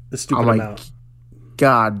that. The stupid amount.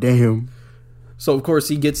 God damn. So of course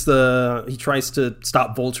he tries to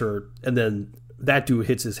stop Vulture, and then that dude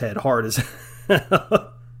hits his head hard as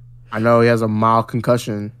hell. I know, he has a mild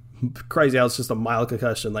concussion. Crazy how it's just a mild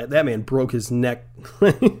concussion. Like, that man broke his neck.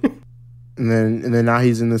 and then now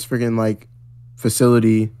he's in this freaking like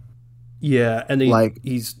facility. Yeah, and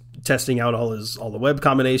he's testing out all the web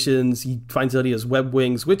combinations. He finds out he has web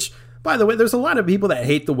wings, which, by the way, there's a lot of people that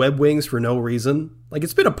hate the web wings for no reason. Like,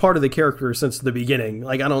 it's been a part of the character since the beginning.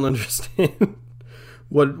 Like, I don't understand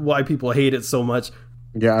why people hate it so much.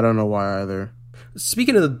 Yeah, I don't know why either.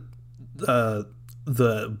 Speaking of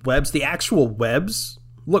the webs, the actual webs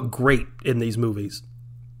look great in these movies.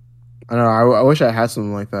 I know. I wish I had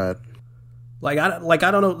something like that. Like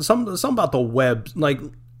I don't know, something about the webs. Like,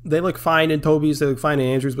 they look fine in Toby's, they look fine in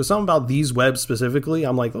Andrew's, but something about these webs specifically,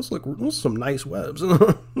 I'm like, those are some nice webs.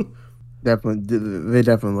 Definitely, they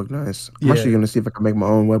definitely look nice. I'm actually gonna see if I can make my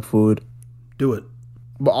own web fluid. Do it.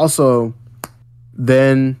 But also,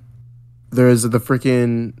 then there's the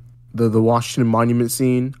freaking the Washington Monument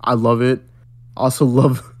scene. I love it. Also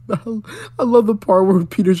love I love the part where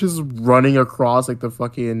Peter's just running across like the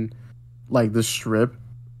fucking like the strip,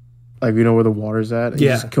 like where the water's at. And he's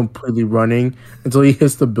just completely running until he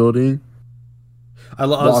hits the building.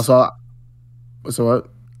 So what?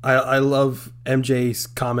 I love MJ's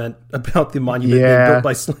comment about the monument being built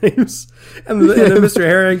by slaves, and then Mr.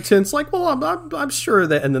 Harrington's like, "Well, I'm sure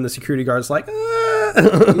that," and then the security guard's like, Yeah,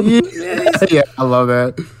 I love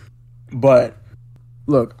that. But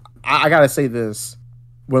look, I gotta say this: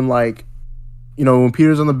 when when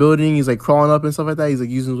Peter's on the building, he's like crawling up and stuff like that. He's like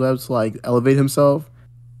using his webs to like elevate himself,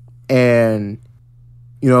 and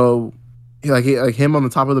like him on the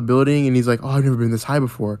top of the building, and he's like, "Oh, I've never been this high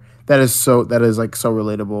before." That is so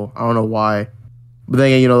relatable. I don't know why, but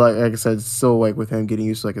then again, like I said, it's still like with him getting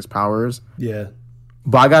used to like his powers. Yeah,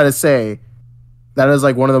 but I gotta say, that is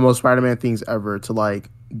like one of the most Spider-Man things ever to like,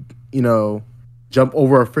 jump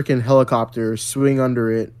over a freaking helicopter, swing under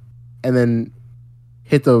it, and then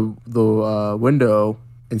hit the window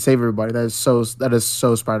and save everybody. That is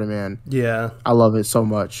so Spider-Man. Yeah, I love it so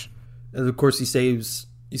much. And of course, he saves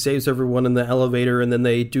everyone in the elevator, and then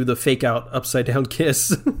they do the fake out upside down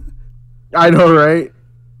kiss. I know, right?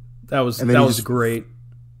 That was great.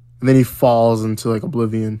 And then he falls into like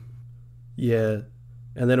oblivion. Yeah,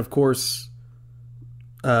 And then, of course,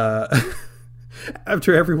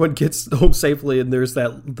 after everyone gets home safely, and there's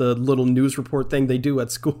the little news report thing they do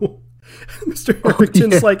at school, Mr.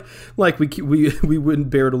 Harrington's like we wouldn't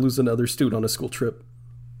bear to lose another student on a school trip.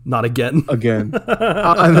 Not again. Again.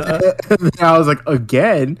 And I was like,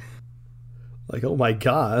 again? Like, oh my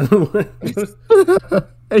God.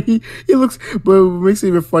 And he looks, but what makes it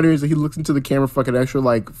even funnier is that he looks into the camera fucking extra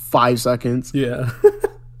like 5 seconds. Yeah.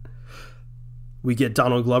 We get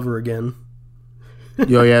Donald Glover again.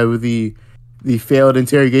 Yo, yeah, with the failed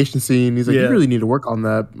interrogation scene. He's like, you really need to work on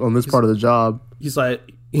this part of the job. He's like,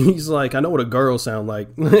 I know what a girl sound like.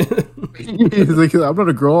 He's like, I'm not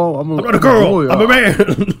a girl. I'm not a girl. I'm a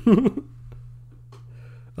man.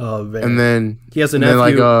 Oh man. And then he has a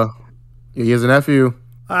nephew. He has a nephew.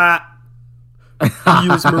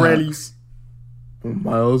 Miles Morales.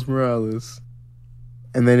 Miles Morales.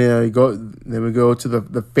 And then we go to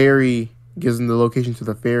the ferry. Gives him the location to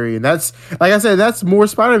the ferry, and that's, like I said, that's more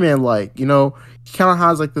Spider-Man like. You know, he kind of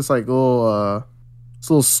has like this like little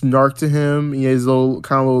snark to him. He has a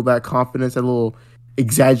little that confidence, that little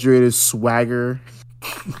exaggerated swagger.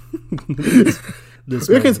 Because that's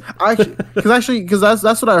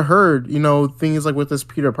what I heard. You know, things like with this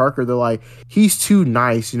Peter Parker, they're like, he's too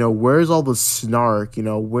nice. You know, where's all the snark? You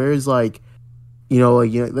know, where's that's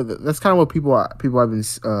kind of what people have been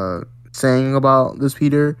saying about this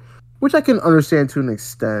Peter, which I can understand to an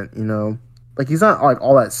extent. You know, like he's not like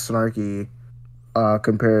all that snarky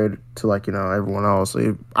compared to like, you know, everyone else.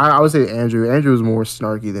 Like, I would say Andrew is more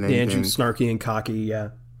snarky than anything. Andrew's snarky and cocky, yeah.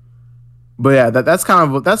 But yeah, that's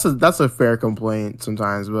kind of that's a fair complaint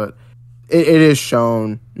sometimes, but it is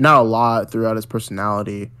shown, not a lot throughout his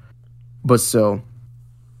personality, but still,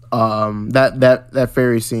 that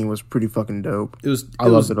ferry scene was pretty fucking dope. I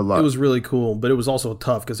loved it a lot. It was really cool, but it was also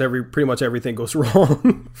tough because pretty much everything goes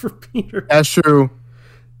wrong for Peter. That's true.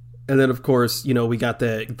 And then, of course, you know, we got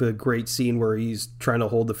the great scene where he's trying to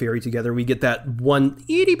hold the ferry together. We get that one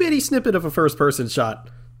itty bitty snippet of a first person shot.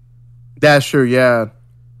 That's true, yeah.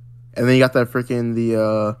 And then you got that freaking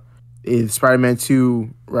the Spider-Man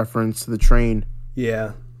 2 reference to the train.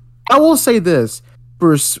 Yeah. I will say this,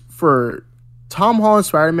 for Tom Holland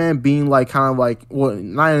Spider-Man being like kind of like, well,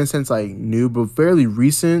 not in a sense like new, but fairly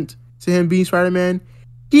recent to him being Spider-Man,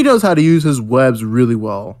 he knows how to use his webs really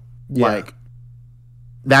well. Yeah. Like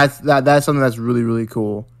that's something that's really, really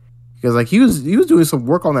cool. Because like he was doing some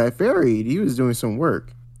work on that ferry. He was doing some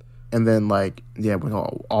work. And then like, yeah, we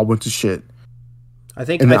all went to shit. I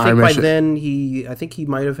think by then he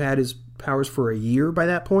might have had his powers for a year by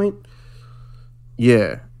that point.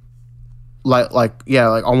 Yeah. Like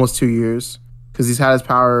almost 2 years. Because he's had his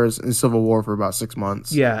powers in Civil War for about 6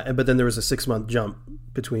 months. Yeah, but then there was a 6-month jump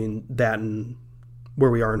between that and where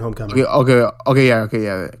we are in Homecoming. Okay, yeah.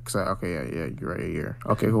 You're right, a year.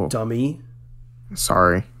 Okay, cool. Dummy.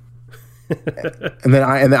 Sorry. and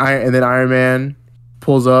then Iron Man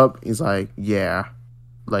pulls up. He's like, yeah,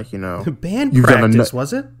 like, you know, band practice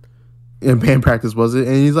was it? Yeah, band practice was it?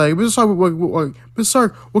 And he's like, Mr. Stark, Mr.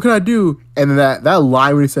 Stark, what can I do? And then that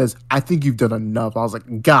line when he says, I think you've done enough. I was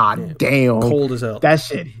like, God damn, cold as hell. That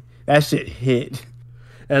shit hit.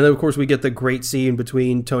 And then of course we get the great scene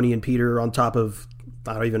between Tony and Peter on top of,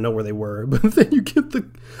 I don't even know where they were, but then you get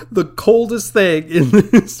the coldest thing in the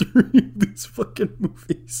history of these fucking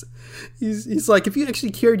movies. He's like, if you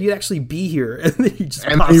actually cared, you'd actually be here. And then he just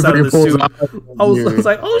pops out of the suit. I was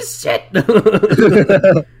like, oh shit.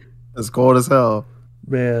 It's cold as hell,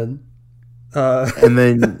 man. And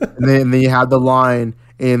then you have the line,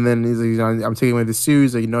 and then he's like, I'm taking away the suit.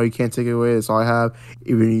 He's like, no, you can't take it away. That's all I have.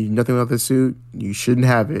 Even nothing without the suit, you shouldn't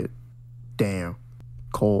have it. Damn,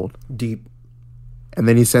 cold, deep. And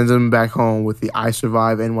then he sends him back home with the I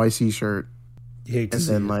Survive NYC shirt. You hate to and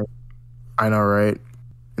see then it. Like, I know, right?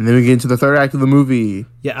 And then we get into the third act of the movie.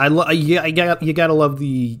 Yeah, you gotta love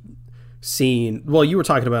the scene. Well, you were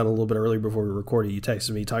talking about it a little bit earlier before we recorded. You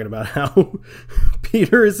texted me talking about how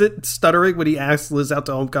Peter is stuttering when he asks Liz out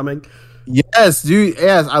to Homecoming. Yes, dude.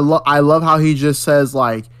 Yes, I love how he just says,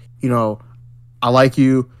 like, you know, I like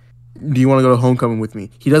you. Do you want to go to Homecoming with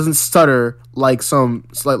me? He doesn't stutter like some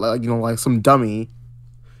dummy.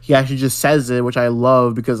 He actually just says it, which I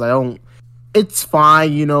love because I don't. It's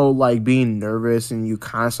fine, you know, like being nervous and you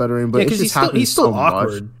kind of stuttering, but it just happens he's still so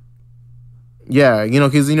awkward. Much. Yeah, you know,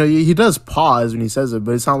 because you know he does pause when he says it,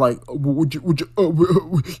 but it's not like would you want to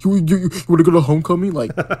go to Homecoming?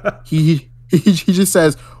 Like he just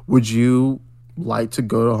says, would you like to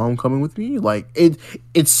go to Homecoming with me? Like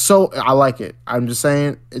it's so, I like it. I'm just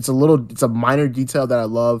saying it's a minor detail that I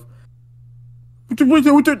love. Would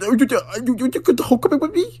you go to Homecoming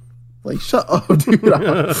with me? Like, shut up, dude.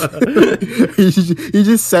 He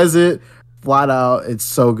just says it flat out. It's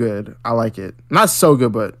so good. I like it. Not so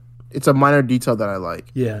good, but it's a minor detail that I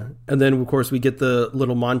like. Yeah. And then, of course, we get the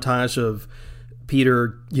little montage of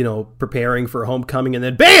Peter, preparing for homecoming, and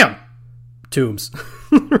then BAM! Tombs.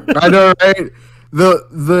 I know, right?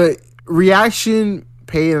 The reaction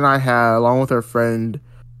Peyton and I had, along with our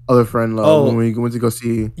other friend Love, when we went to go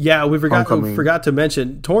see. Yeah, we forgot to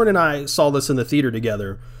mention, Torn and I saw this in the theater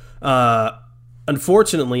together.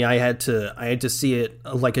 Unfortunately, I had to see it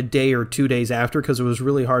like a day or 2 days after because it was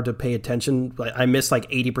really hard to pay attention. I missed like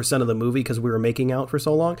 80% of the movie because we were making out for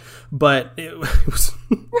so long. But it was.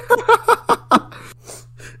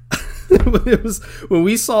 It was when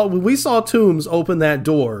we saw Tombs open that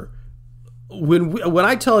door. When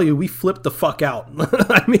I tell you, we flipped the fuck out.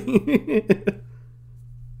 I mean,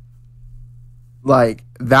 like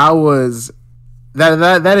that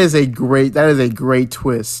is a great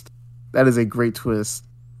twist. That is a great twist.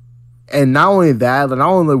 And not only that, but not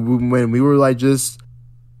only when we were like just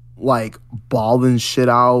like bawling shit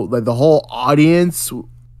out, like the whole audience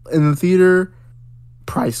in the theater.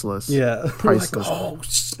 Priceless. Yeah. Priceless.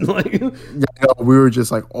 We were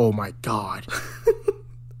just like, oh my God.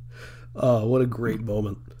 Oh, what a great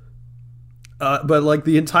moment. But like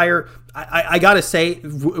the entire, I gotta say,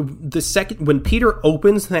 the second, when Peter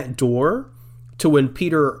opens that door to when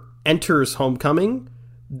Peter enters Homecoming,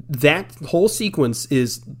 that whole sequence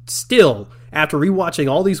is still, after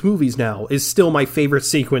rewatching all these movies now, is still my favorite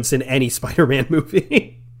sequence in any Spider-Man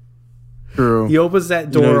movie. True. He opens that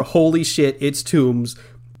door. Holy shit! It's Tombs.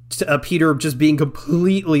 Peter just being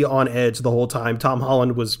completely on edge the whole time. Tom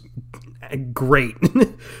Holland was great.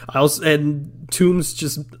 And Tombs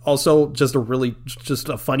just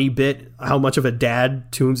a funny bit. How much of a dad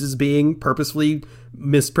Tombs is being, purposefully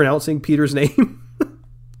mispronouncing Peter's name.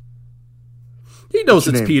 He knows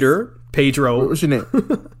it's Peter. Pedro. What's your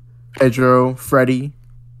name? Pedro. Freddy.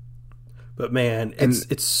 But man,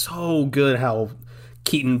 it's so good how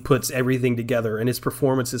Keaton puts everything together, and his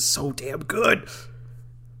performance is so damn good.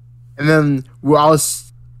 And then I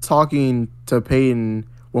was talking to Peyton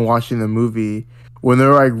when watching the movie, when they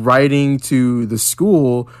were like writing to the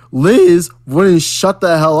school, Liz wouldn't shut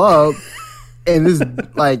the hell up, and this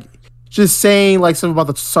like just saying like something about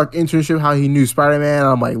the Stark internship, how he knew Spider-Man. And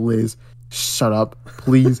I'm like, Liz, shut up,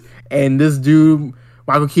 please. And this dude,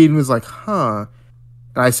 Michael Keaton, was like, huh.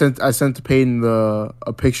 And I sent to Peyton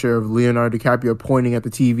a picture of Leonardo DiCaprio pointing at the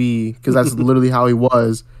TV, because that's literally how he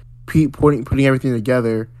was, putting everything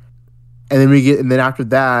together. And then after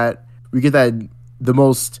that we get the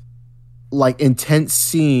most like intense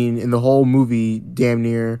scene in the whole movie, damn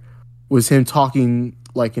near, was him talking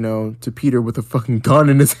like, to Peter with a fucking gun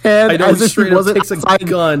in his hand. I know, he straight up takes a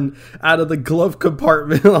gun out of the glove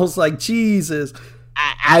compartment. I was like, Jesus.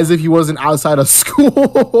 As if he wasn't outside of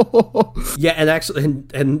school. Yeah, and actually,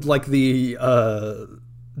 and like the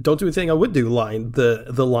 "Don't do anything I would do" line,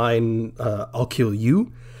 the line "I'll kill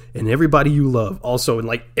you and everybody you love," also in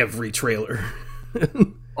like every trailer.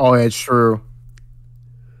 Oh, yeah, it's true.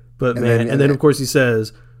 But and then of course he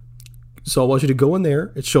says, "So I want you to go in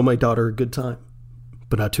there and show my daughter a good time,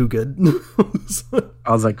 but not too good."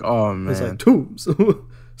 I was like, oh man, I was like, Tombs,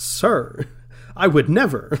 sir, I would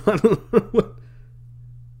never.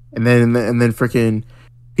 And then freaking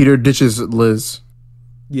Peter ditches Liz.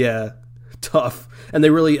 Yeah, tough. And they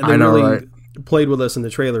really played with us in the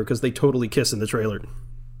trailer, because they totally kiss in the trailer.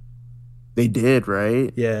 They did,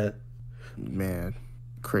 right? Yeah. Man,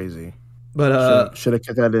 crazy. But should have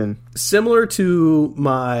kept that in. Similar to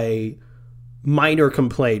my minor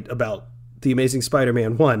complaint about The Amazing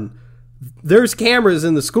Spider-Man 1, there's cameras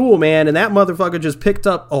in the school, man, and that motherfucker just picked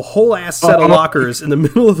up a whole ass set of lockers in the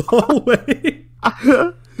middle of the hallway.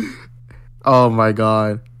 Oh my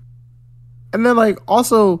God. And then like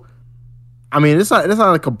also, I mean, it's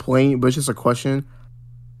not a complaint, but it's just a question.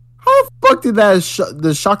 How the fuck did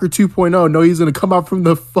the Shocker 2.0 know he's gonna come out from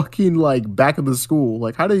the fucking like back of the school?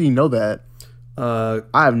 Like, how did he know that? I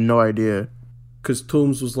have no idea. Because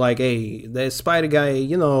Toombs was like, hey, that Spider guy,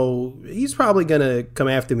 he's probably gonna come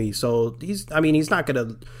after me. So he's not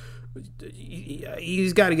gonna.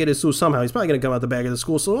 He's got to get his suit somehow. He's probably gonna come out the back of the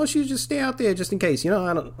school. So why don't you just stay out there just in case?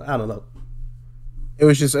 I don't know. It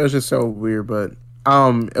was just so weird, but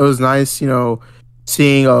it was nice,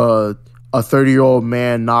 seeing a 30-year-old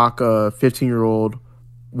man knock a 15-year-old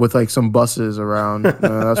with like some buses around.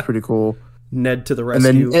 That's pretty cool. Ned to the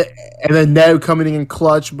rescue. And then Ned coming in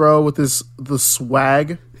clutch, bro, with the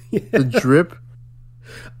swag, the drip.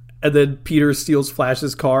 And then Peter steals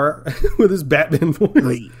Flash's car with his Batman voice.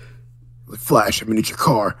 Like, Flash, I'm gonna get your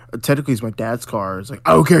car. Technically, it's my dad's car. It's like,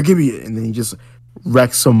 I don't care, give me it. And then he just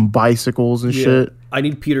wreck some bicycles and shit. I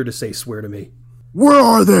need Peter to say "swear to me." Where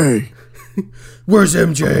are they? Where's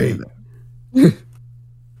MJ? That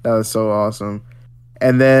was so awesome.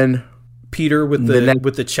 And then Peter with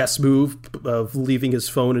the chess move of leaving his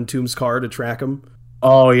phone in Tomb's car to track him.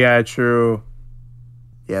 Oh yeah, true.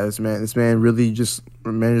 Yeah, this man really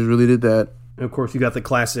did that. And of course, you got the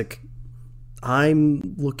classic.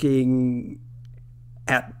 I'm looking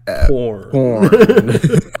at porn.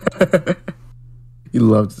 You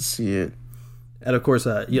love to see it. And of course,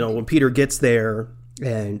 when Peter gets there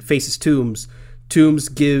and faces Toombs, Toombs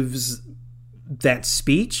gives that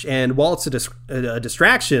speech, and while it's a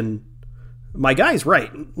distraction, my guy's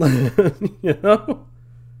right.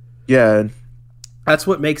 Yeah, that's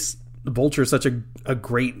what makes Vulture such a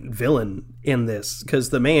great villain in this, because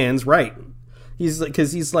the man's right.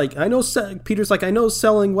 He's like, I know. Peter's like, I know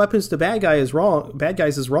selling weapons to bad guys is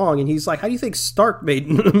wrong, and he's like, how do you think Stark made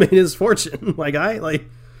his fortune, my guy? Like,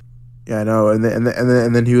 yeah, I know. And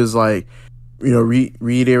then he was like,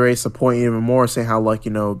 reiterates the point even more, saying how like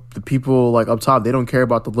the people like up top, they don't care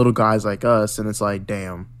about the little guys like us, and it's like,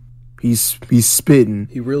 damn, he's spitting.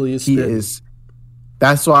 He really is. He spitting. Is.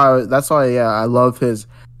 That's why. Yeah, I love his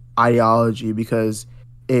ideology, because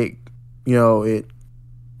it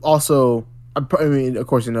also. I mean, of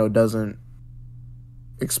course, it doesn't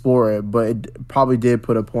explore it, but it probably did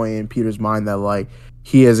put a point in Peter's mind that, like,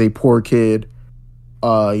 he is a poor kid,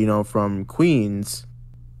 from Queens,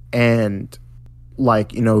 and,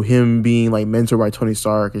 like, him being, like, mentored by Tony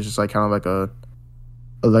Stark is just, like, kind of like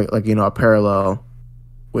a parallel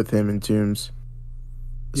with him in Toombs.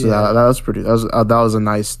 So that was a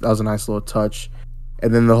nice little touch.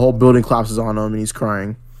 And then the whole building collapses on him, and he's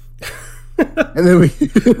crying. And then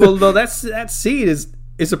well, no, that scene is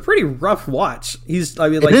a pretty rough watch. It is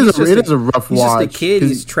a rough watch. He's just a kid.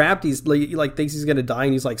 He's trapped. He's like thinks he's gonna die,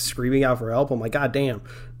 and he's like screaming out for help. I'm like, God damn.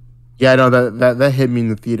 Yeah, no, that hit me in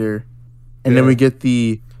the theater. And then we get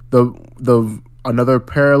the another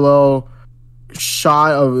parallel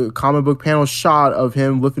shot of a comic book panel shot of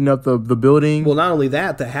him lifting up the building. Well, not only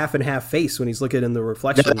that, the half and half face when he's looking in the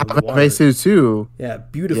reflection of the water. Face too. Yeah,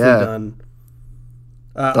 beautifully done.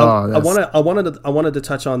 I wanted to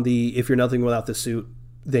touch on the "if you're nothing without the suit,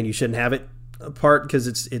 then you shouldn't have it" part, because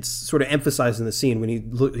it's sort of emphasized in the scene when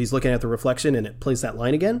he's looking at the reflection and it plays that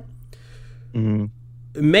line again. Mm-hmm.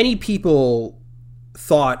 Many people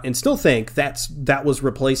thought and still think that was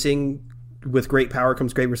replacing "with great power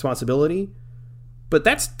comes great responsibility," but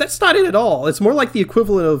that's not it at all. It's more like the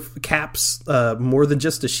equivalent of Cap's "more than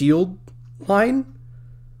just a shield" line.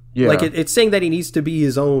 Yeah. Like it's saying that he needs to be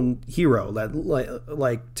his own hero, that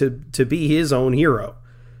like to be his own hero,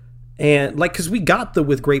 and like, because we got the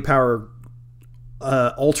 "with great power"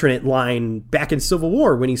 alternate line back in Civil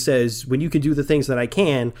War when he says, "When you can do the things that I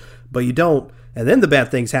can, but you don't, and then the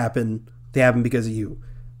bad things happen, they happen because of you."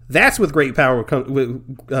 That's with great power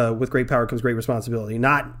with great power comes great responsibility.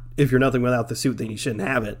 Not "if you're nothing without the suit, then you shouldn't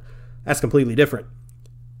have it." That's completely different.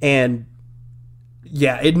 And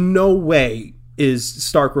yeah, in no way is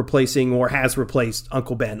Stark replacing or has replaced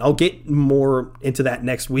Uncle Ben. I'll get more into that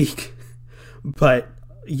next week. But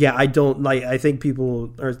yeah, I don't like. I think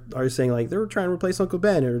people are saying like they're trying to replace Uncle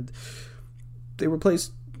Ben, or they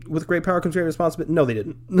replaced "with great power comes great responsibility." No, they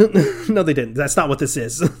didn't. No, they didn't. That's not what this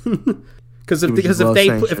is. Because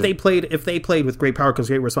if they played "with great power comes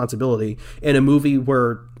great responsibility" in a movie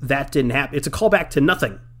where that didn't happen, it's a callback to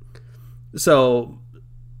nothing. So,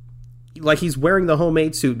 like, he's wearing the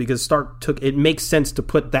homemade suit because Stark it makes sense to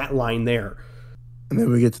put that line there. And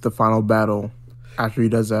then we get to the final battle after he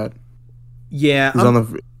does that. Yeah,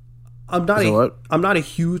 I'm not a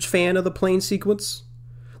huge fan of the plane sequence.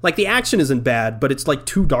 Like, the action isn't bad, but it's like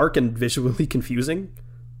too dark and visually confusing.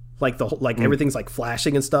 Like everything's like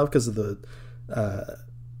flashing and stuff because of the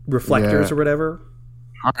reflectors or whatever.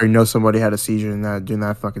 I already know somebody had a seizure during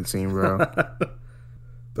that fucking scene, bro.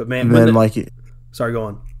 But man, sorry, go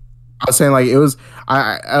on. I was saying, like, it was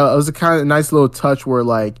a kind of nice little touch where,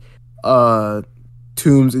 like,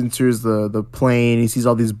 Toombs enters the plane. He sees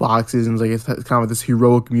all these boxes, and it's kind of like this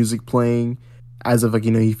heroic music playing, as if, like,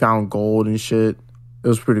 he found gold and shit. It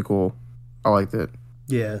was pretty cool. I liked it.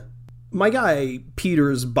 Yeah, my guy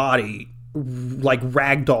Peter's body like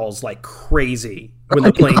ragdolls like crazy when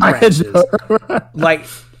the plane crashes. Like,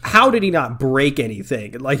 how did he not break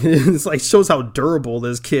anything? Like, it's like shows how durable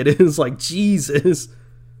this kid is. Like, Jesus.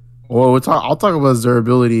 Well, I'll talk about his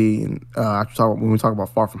durability when we talk about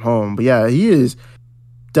Far From Home. But yeah, he is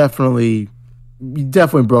definitely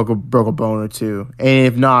broke a bone or two. And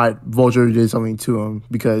if not, Vulture did something to him,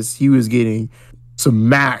 because he was getting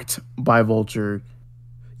smacked by Vulture.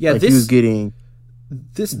 Yeah, like, he was getting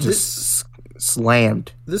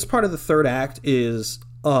slammed. This part of the third act is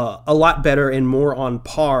a lot better and more on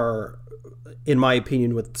par, in my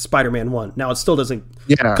opinion, with Spider-Man 1. Now, it still doesn't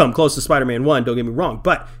come close to Spider-Man 1, don't get me wrong,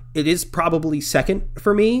 but it is probably second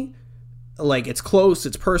for me. Like, it's close,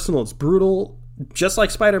 it's personal, it's brutal, just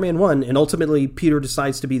like Spider-Man 1, and ultimately Peter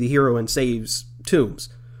decides to be the hero and saves Toomes.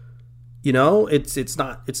 You know, it's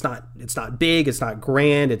not big, it's not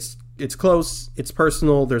grand, it's close, it's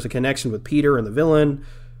personal, there's a connection with Peter and the villain.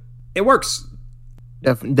 It works.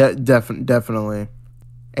 Definitely.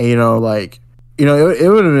 And it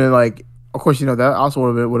would have been like, of course, that also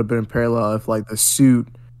would have been in parallel if like the suit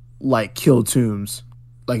like killed Toomes,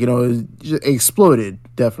 like it just exploded,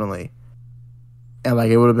 definitely. And like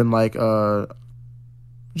it would have been like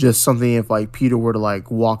just something if like Peter were to like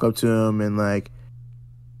walk up to him and like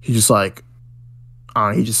he just like, I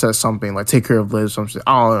don't know, he just says something like take care of Liz, some shit,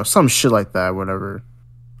 I don't know, some shit like that, whatever.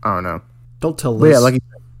 I don't know. Don't tell Liz. But yeah, like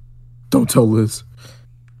don't tell Liz.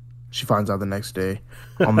 She finds out the next day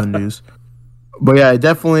on the news. But yeah,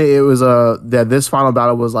 definitely it was that this final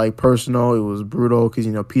battle was like personal. It was brutal because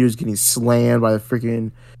Peter's getting slammed by the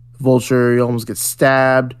freaking Vulture. He almost gets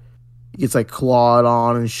stabbed. He gets like clawed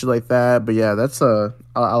on and shit like that. But yeah, that's I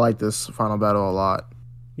like this final battle a lot.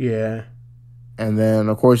 Yeah. And then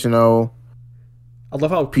of course I love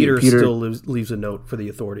how Peter still leaves a note for the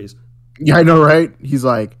authorities. Yeah, I know, right? He's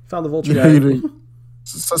like, found the Vulture guy.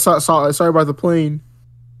 Sorry about the plane.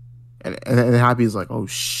 And Happy's like, oh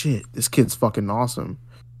shit, this kid's fucking awesome.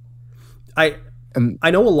 I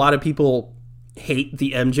know a lot of people hate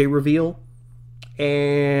the MJ reveal,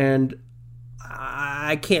 and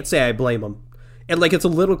I can't say I blame them. And like, it's a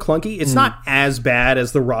little clunky. It's not as bad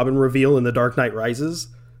as the Robin reveal in The Dark Knight Rises,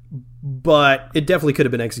 but it definitely could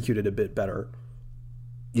have been executed a bit better.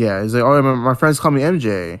 Yeah, he's like, oh, my friends call me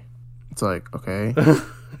MJ. It's like, okay.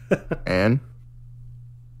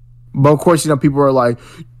 But of course, people are like,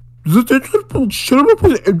 shut up,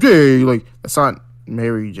 MJ. Like, that's not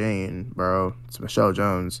Mary Jane, bro. It's Michelle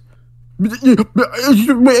Jones. MJ,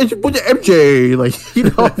 like,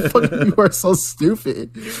 fucking, you are so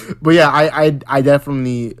stupid. But yeah, I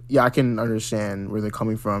definitely, I can understand where they're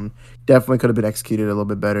coming from. Definitely could have been executed a little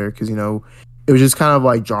bit better because it was just kind of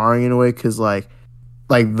like jarring in a way because like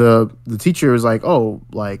the teacher was like, oh,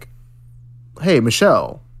 like, hey,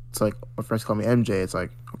 Michelle. It's like, my friends call me MJ. It's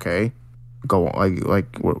like, okay, go on.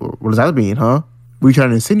 Like what does that mean, huh? What are you trying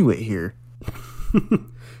to insinuate here?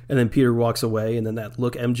 And then Peter walks away, and then that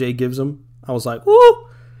look MJ gives him, I was like, "Woo,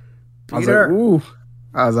 Peter!"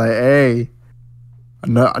 I was like, "Hey,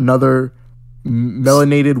 another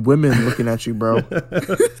melanated women looking at you, bro."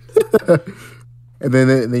 And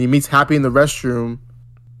then he meets Happy in the restroom,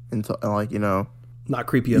 and like not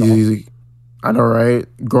creepy at all. I know, right?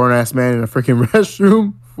 Grown ass man in a freaking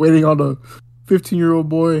restroom waiting on a 15-year-old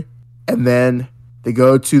boy, and then they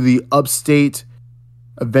go to the upstate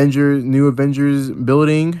New Avengers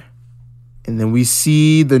building, and then we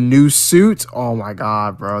see the new suit. Oh my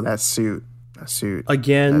god, bro, that suit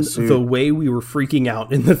again. The way we were freaking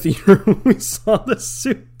out in the theater when we saw the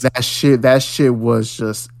suit. That shit was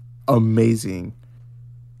just amazing.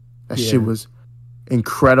 That shit was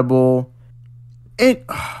incredible. And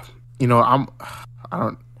I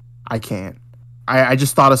can't. I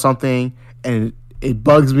just thought of something and it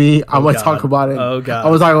bugs me. I'm gonna talk about it. Oh god! I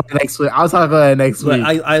was talking about it next week.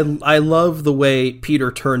 I love the way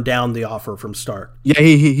Peter turned down the offer from Stark. Yeah,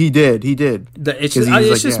 he did. It's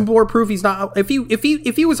just more proof he's not. If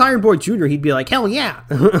he was Iron Boy Jr., he'd be like, hell yeah,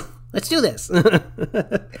 let's do this.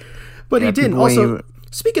 But he didn't. Also,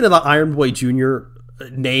 speaking of the Iron Boy Jr.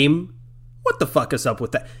 name, what the fuck is up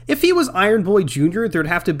with that? If he was Iron Boy Jr., there'd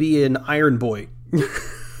have to be an Iron Boy.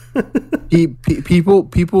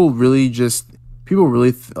 People really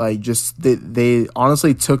they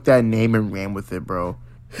honestly took that name and ran with it, bro.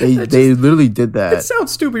 They literally did that. It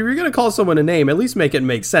sounds stupid. If you're gonna call someone a name, at least make it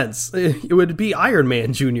make sense. It would be Iron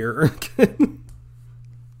Man Jr.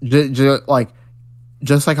 just like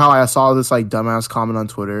how I saw this like dumbass comment on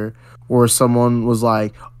Twitter where someone was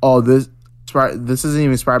like, "Oh, this isn't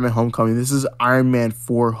even Spider-Man Homecoming. This is Iron Man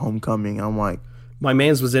 4 Homecoming." I'm like, my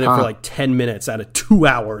man's was in it for like 10 minutes out of 2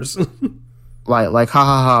 hours. like ha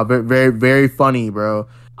ha ha, very very very funny, bro.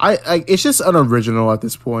 It's just unoriginal at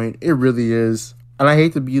this point. It really is, and I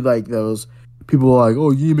hate to be like those people who are like,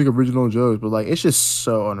 oh, you make original jokes, but like it's just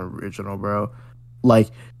so unoriginal, bro. Like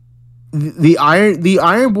the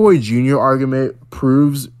Iron Boy Jr. argument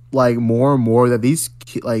proves like more and more that these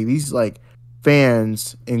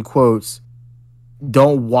fans in quotes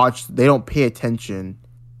they don't pay attention,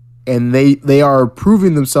 and they are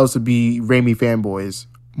proving themselves to be Raimi fanboys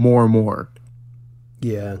more and more.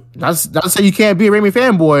 Yeah, not to say you can't be a Raimi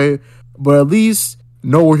fanboy, but at least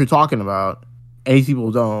know what you're talking about. Any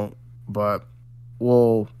people don't, but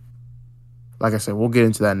we'll, like I said, we'll get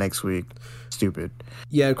into that next week. Stupid.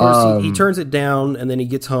 Yeah, of course, he turns it down, and then he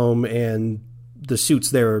gets home, and the suit's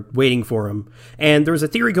there waiting for him. And there's a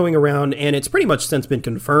theory going around, and it's pretty much since been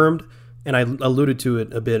confirmed, and I alluded to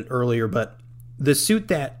it a bit earlier, but the suit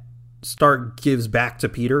that Stark gives back to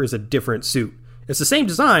Peter is a different suit. It's the same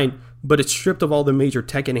design, but it's stripped of all the major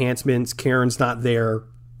tech enhancements. Karen's not there,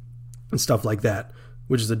 and stuff like that,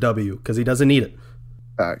 which is a W, because he doesn't need it.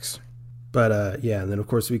 Facts. But, yeah, and then, of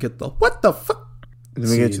course, we get the what the fuck? Then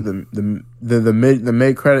we get to the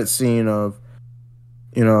mid credit scene of,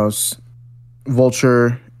 you know,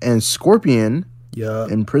 Vulture and Scorpion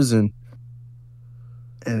in prison,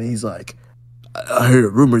 and he's like, I heard a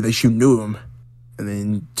rumor that you knew him, and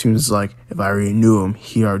then Toon's like, if I already knew him,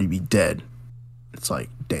 he'd already be dead. It's like,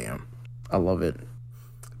 damn, I love it.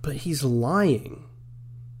 But he's lying.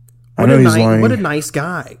 I know he's lying. What a nice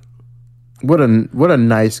guy. What a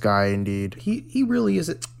nice guy indeed. He really is.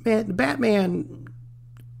 Man, Batman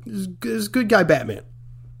is good guy Batman.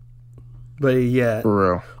 But yeah,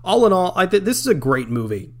 for real. All in all, this is a great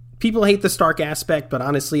movie. People hate the Stark aspect, but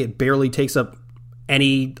honestly, it barely takes up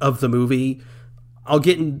any of the movie. I'll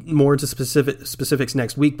get more into specifics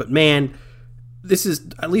next week, but man, this is,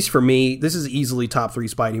 at least for me, this is easily top 3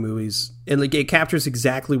 Spidey movies. And like, it captures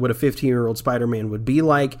exactly what a 15-year-old Spider-Man would be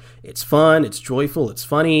like. It's fun, it's joyful, it's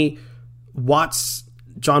funny.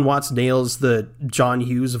 John Watts nails the John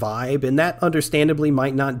Hughes vibe, and that understandably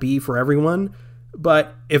might not be for everyone,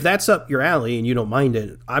 but if that's up your alley and you don't mind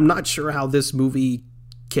it, I'm not sure how this movie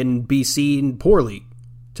can be seen poorly,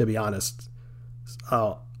 to be honest.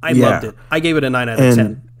 Oh, I loved it. I gave it a 9 out of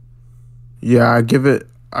 10. Yeah, I'll give it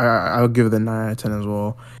a 9 out of 10 as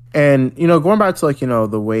well. And, you know, going back to, like, you know,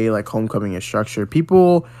 the way, like, Homecoming is structured,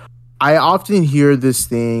 I often hear this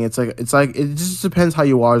thing. It's like it just depends how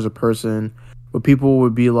you are as a person. But people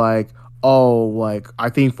would be like, "Oh, like I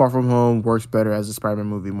think Far From Home works better as a Spider-Man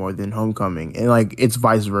movie more than Homecoming," and like it's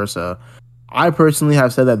vice versa. I personally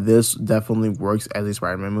have said that this definitely works as a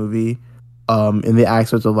Spider-Man movie. In the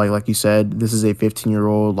aspect of like you said, this is a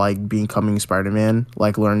 15-year-old like becoming Spider-Man,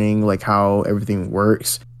 like learning like how everything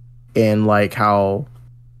works, and like how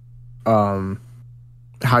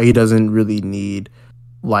he doesn't really need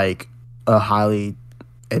like a highly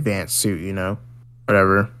advanced suit, you know,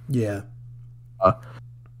 whatever. Yeah.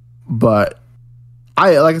 But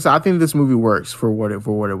like I said, I think this movie works for what it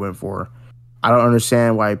went for. I don't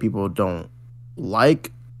understand why people don't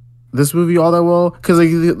like this movie all that well, because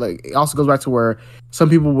like it also goes back to where some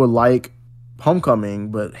people would like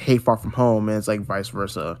Homecoming but hate Far From Home, and it's like vice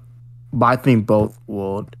versa. But I think both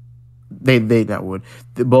would. They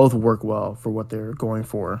both work well for what they're going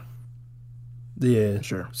for. Yeah,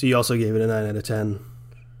 sure. So you also gave it a 9 out of 10.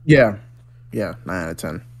 Yeah, 9 out of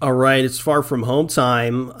 10. All right, it's Far From Home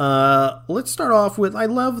time. Let's start off with, I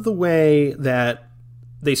love the way that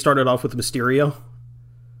they started off with Mysterio.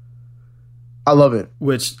 I love it.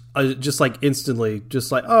 Which just like instantly,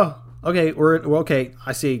 just like, oh, okay, we're okay.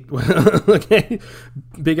 I see. Okay,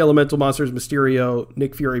 big elemental monsters, Mysterio,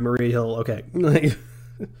 Nick Fury, Maria Hill. Okay,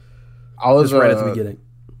 I was right at the beginning.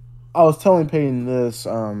 I was telling Peyton this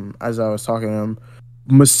as I was talking to him.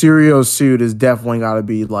 Mysterio's suit is definitely got to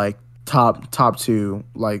be like top 2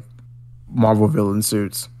 like Marvel villain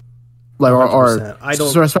suits, like or I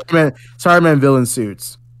don't Spider-Man villain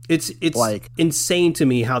suits. It's like insane to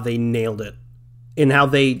me how they nailed it, and how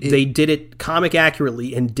they did it comic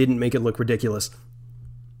accurately and didn't make it look ridiculous.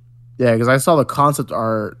 Yeah, because I saw the concept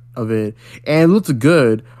art of it and it looked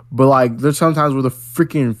good, but like there's sometimes where the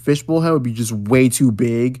freaking fishbowl head would be just way too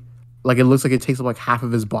big, like it looks like it takes up like half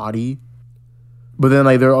of his body. But then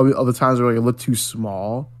like there are other times where like it looked too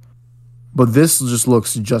small. But this just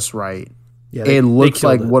looks just right. Yeah, it looks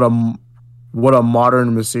like what a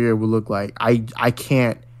modern Mysterio would look like. I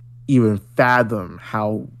can't even fathom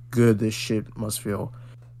how good this shit must feel.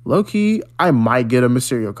 Low key, I might get a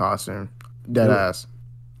Mysterio costume. Dead ass.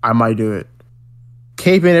 I might do it.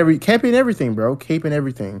 Cape and everything, bro. Cape and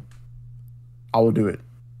everything. I will do it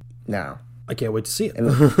now. I can't wait to see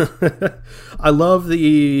it. I love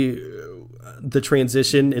the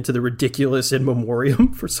transition into the ridiculous in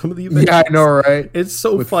memoriam for some of the events. Yeah, I know, right? It's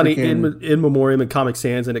so funny in memoriam and Comic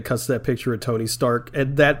Sans, and it cuts to that picture of Tony Stark,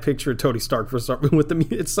 and that picture of Tony Stark for something with the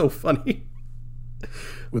it's so funny.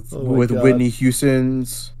 With Whitney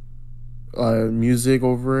Houston's music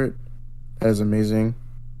over it, that is amazing.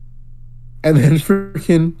 And then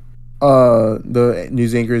freaking the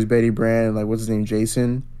news anchor is Betty Brand, like what's his name,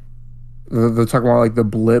 Jason. They're talking about like the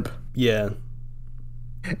blip. Yeah.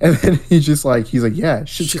 And then he's like, yeah,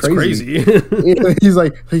 shit's Shit's crazy. crazy. He's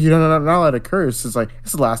like, you're not allowed to curse. It's like,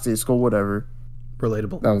 it's the last day of school, whatever.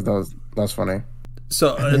 Relatable. That was funny.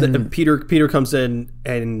 So Peter comes in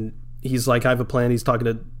and he's like, I have a plan. He's talking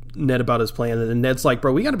to Ned about his plan, and then Ned's like,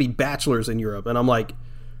 bro, we got to be bachelors in Europe. And I'm like,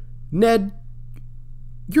 Ned,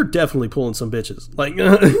 you're definitely pulling some bitches. Like,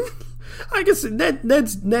 I can see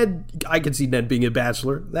Ned. I can see Ned being a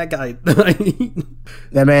bachelor. That guy,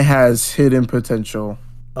 That man has hidden potential.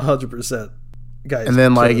 100%. Guys, And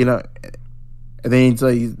then like, and then it's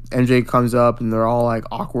like MJ comes up and they're all like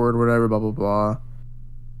awkward, whatever, blah blah blah.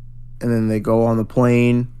 And then they go on the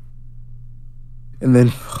plane. And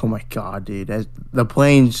then, oh my god, dude, the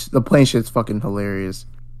plane shit's fucking hilarious.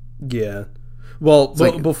 Yeah. Well,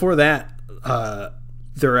 like, before that,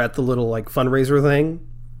 they're at the little like fundraiser thing,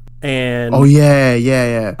 and oh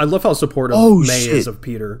yeah. I love how supportive May is of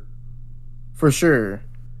Peter, for sure.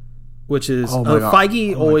 Which is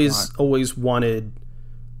Feige always wanted,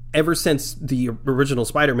 ever since the original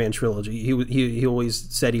Spider-Man trilogy. He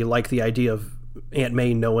always said he liked the idea of Aunt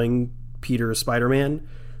May knowing Peter is Spider-Man.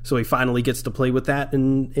 So he finally gets to play with that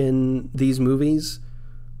in these movies.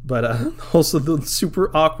 But also the super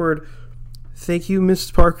awkward, thank you, Miss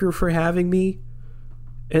Parker, for having me.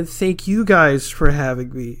 And thank you guys for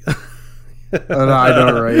having me. I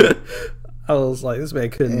know, right? I was like, this man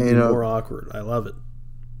couldn't be more awkward. I love it.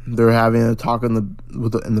 They're having a talk in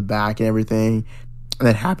the back and everything. And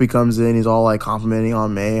then Happy comes in. He's all like complimenting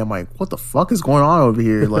on May. I'm like, what the fuck is going on over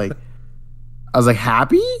here? Like, I was like,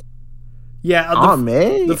 Happy? Yeah,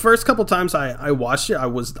 May. The first couple times I watched it, I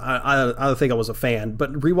don't think I was a fan,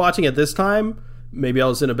 but rewatching it this time, maybe I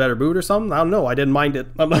was in a better mood or something. I don't know. I didn't mind it.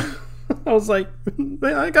 I was like,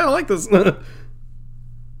 man, I kind of like this.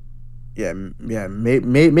 Yeah.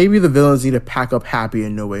 Maybe the villains need to pack up Happy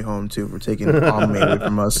and No Way Home too for taking May away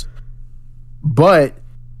from us. But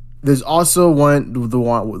there's also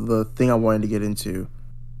the thing I wanted to get into,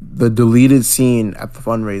 the deleted scene at the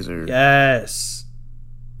fundraiser. Yes.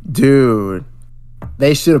 Dude,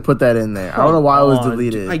 they should have put that in there. I don't know why it was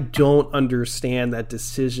deleted. I don't understand that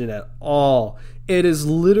decision at all. It is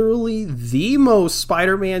literally the most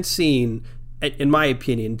Spider-Man scene, in my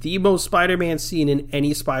opinion, the most Spider-Man scene in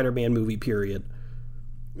any Spider-Man movie, period.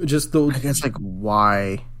 I guess, like,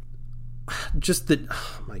 why?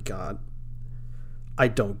 Oh my god. I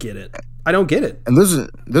don't get it. And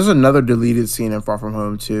there's another deleted scene in Far From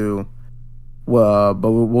Home too. Well,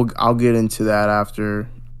 but I'll get into that after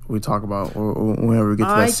we talk about, or whenever we get to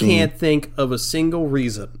that scene. I can't think of a single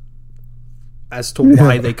reason as to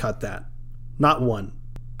why they cut that. Not one.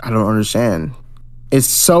 I don't understand. It's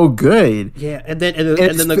so good. Yeah, and then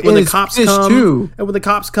when the cops come, too. And when the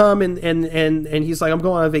cops come and he's like, I'm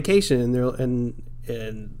going on vacation,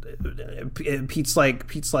 and Pete's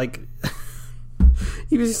like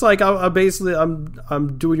he was just like,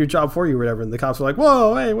 I'm doing your job for you or whatever, and the cops are like,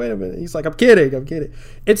 whoa, hey, wait a minute. He's like, I'm kidding.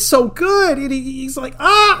 It's so good. And he's like,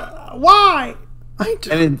 why? What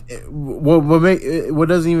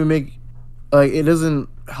doesn't even make, like, it doesn't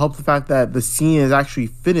help the fact that the scene is actually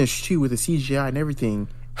finished too with the CGI and everything,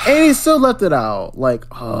 and he still left it out. Like,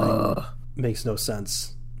 makes no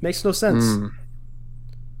sense. I'm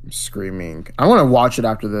screaming. I want to watch it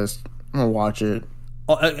after this. I'm gonna watch it.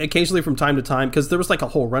 Occasionally from time to time, because there was like a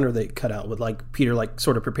whole runner they cut out with like Peter like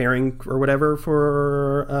sort of preparing or whatever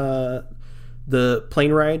for the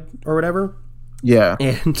plane ride or whatever. Yeah.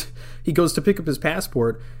 And he goes to pick up his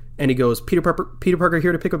passport and he goes, Peter Parker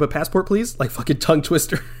here to pick up a passport, please? Like fucking tongue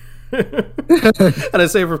twister. And I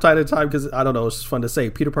say it from time to time because I don't know, it's just fun to say.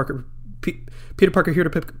 Peter Parker here to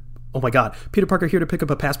pick. Oh my god, Peter Parker here to pick up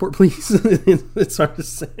a passport, please. It's hard to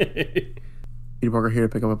say. Peter Parker here to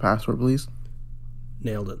pick up a passport, please.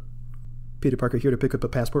 Nailed it. Peter Parker here to pick up a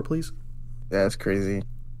passport, please. Yeah, that's crazy.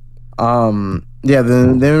 Yeah.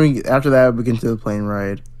 Then after that we get into the plane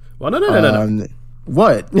ride. Well, no.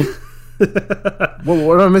 What?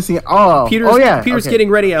 What am I missing? Peter's getting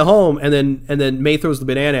ready at home, and then May throws the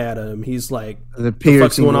banana at him. He's like, "The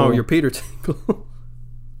fuck's going on with your Peter tingle?"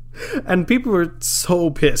 And people are so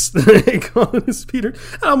pissed. Calling this Peter,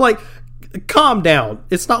 and I'm like, "Calm down.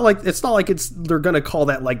 It's not like they're gonna call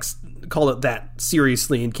it that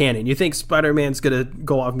seriously in canon. You think Spider-Man's gonna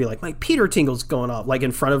go off and be like, my Peter tingle's going off, like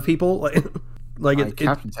in front of people, like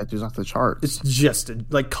Captain Tattoo's off the charts. It's just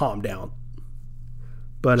like, calm down."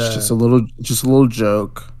 But it's just a little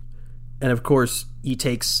joke. And of course, he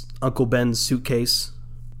takes Uncle Ben's suitcase.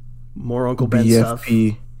 More Uncle Ben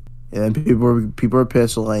BFP. stuff. And people are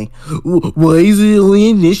pissed, like, why is it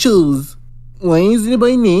only initials? Why is it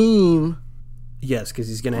by name? Yes, because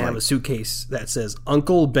he's gonna have a suitcase that says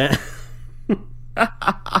Uncle Ben.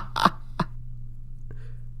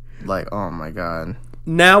 like, oh my god.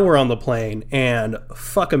 Now we're on the plane, and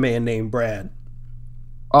fuck a man named Brad.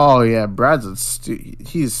 Oh yeah, Brad's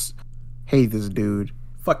he's hate this dude.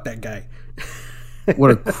 Fuck that guy.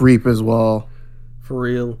 What a creep as well. For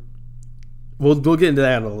real. We'll get into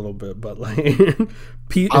that in a little bit, but like,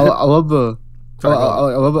 I love the I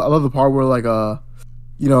love the part where like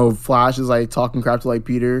Flash is like talking crap to like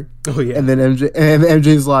Peter. Oh yeah. And then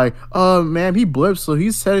MJ's like, man, he blipped, so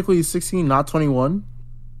he's technically 16, not 21.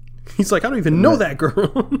 He's like, I don't even know that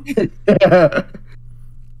girl. Yeah.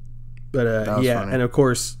 But yeah, funny. And of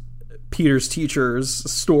course, Peter's teacher's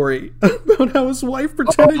story about how his wife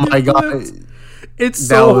pretended to get blipped. It's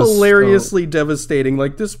so hilariously devastating.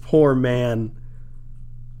 Like, this poor man.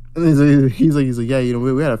 And he's like, yeah,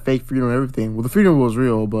 we had a fake funeral and everything. Well, the funeral was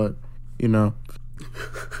real, but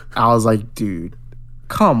I was like, dude,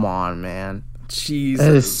 come on, man. Jesus,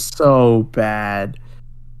 that is so bad.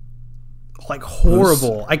 Like,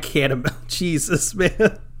 horrible. I can't imagine. Jesus,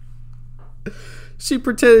 man. She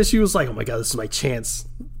pretended, she was like, oh my god, this is my chance.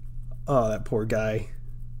 Oh, that poor guy.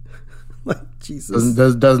 Like, Jesus.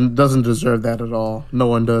 Doesn't deserve that at all. No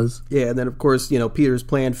one does. Yeah, and then of course, Peter's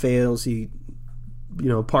plan fails. He,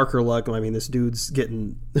 Parker Luck. I mean, this dude's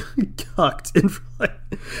getting cucked, and like,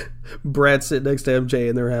 Brad sitting next to MJ,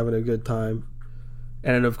 and they're having a good time.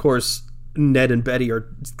 And then of course, Ned and Betty are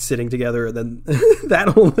sitting together, and then that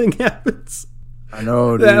whole thing happens. I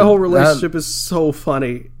know, dude. That whole relationship is so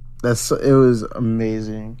funny. It was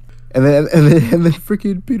amazing. And then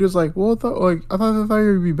freaking Peter's like, well, I thought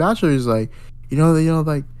you would be bachelors. Like,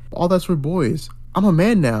 like all that's for boys. I'm a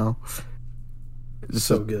man now. It's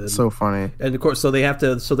so good, so funny. And of course, so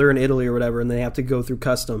they're in Italy or whatever, and they have to go through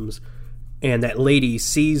customs. And that lady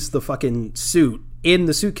sees the fucking suit in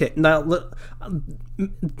the suitcase. Now,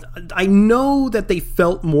 I know that they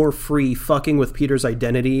felt more free fucking with Peter's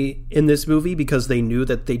identity in this movie because they knew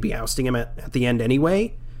that they'd be ousting him at the end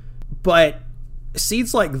anyway. But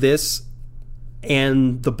scenes like this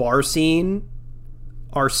and the bar scene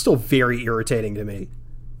are still very irritating to me.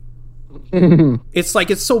 It's like,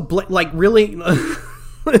 it's so like really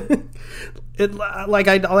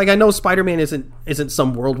I know Spider-Man isn't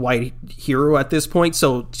some worldwide hero at this point,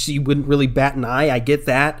 so she wouldn't really bat an eye. I get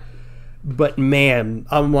that, but man,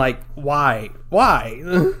 I'm like, why?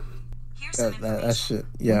 That shit.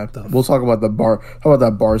 Yeah, we'll talk about the bar. How about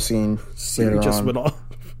that bar scene? Siri just went off.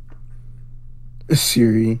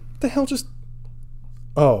 Siri. The hell just...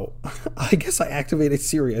 Oh, I guess I activated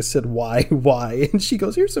Siri. I said, why? And she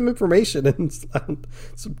goes, here's some information, and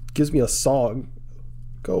gives me a song.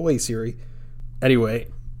 Go away, Siri. Anyway,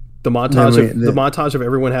 the montage of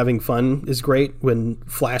everyone having fun is great when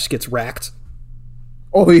Flash gets racked.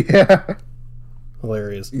 Oh, yeah.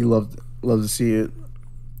 Hilarious. You love to see it.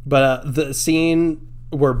 But the scene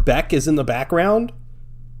where Beck is in the background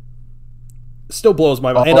still blows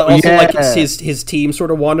my mind. And also, like, his team sort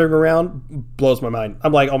of wandering around blows my mind.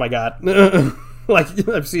 I'm like, oh my god. Like,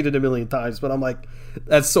 I've seen it a million times, but I'm like,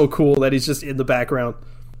 that's so cool that he's just in the background.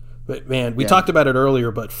 But man, we talked about it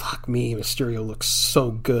earlier, but fuck me, Mysterio looks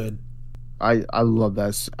so good. I love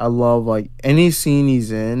that. I love, like, any scene he's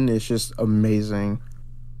in. It's just amazing.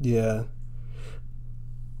 Yeah.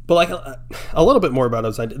 But like a little bit more about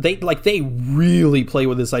his identity. They really play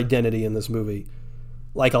with his identity in this movie,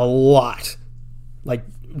 like a lot. Like,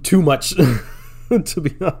 too much, to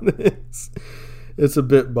be honest. It's a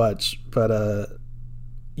bit much, but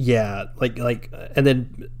yeah, like, and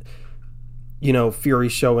then Fury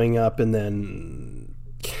showing up and then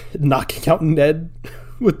knocking out Ned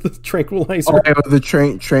with the tranquilizer. Oh, yeah, with the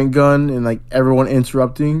train gun and like everyone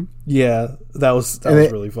interrupting. Yeah, that was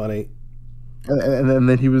really funny. And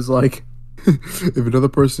then he was like, if another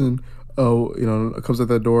person, comes at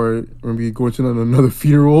that door, remember you going to another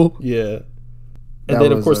funeral. Yeah. And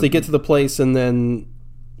then, of course, they get to the place, and then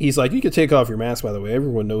he's like, you can take off your mask, by the way.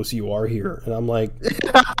 Everyone knows you are here. And I'm like...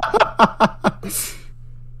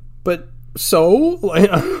 But, so? Like,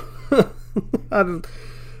 I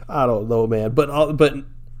don't know, man. But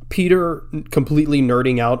Peter completely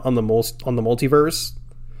nerding out on the multiverse.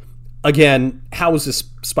 Again, how is this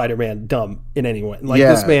Spider-Man dumb in any way? Like,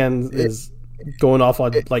 this man is going off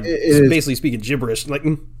on, basically speaking gibberish. Like,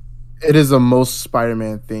 it is the most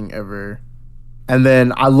Spider-Man thing ever. And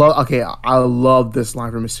then I love this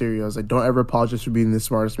line from Mysterio. It's like, don't ever apologize for being the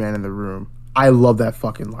smartest man in the room. I love that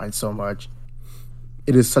fucking line so much.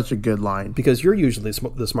 It is such a good line. Because you're usually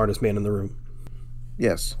the smartest man in the room.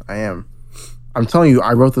 Yes, I am. I'm telling you,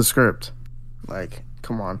 I wrote the script. Like,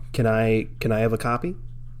 come on. Can I have a copy?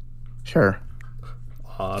 Sure.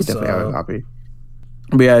 Awesome. You definitely have a copy.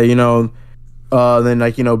 But yeah,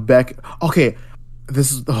 then Beck. Okay,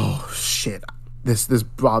 this is shit. this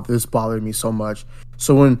bothered me so much.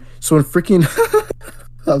 So when freaking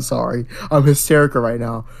I'm sorry, I'm hysterical right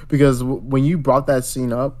now because when you brought that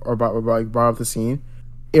scene up or brought up the scene,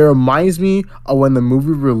 it reminds me of when the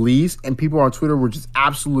movie released and people on Twitter were just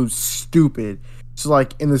absolute stupid. So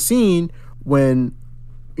like in the scene when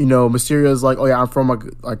Mysterio's like, oh yeah, I'm from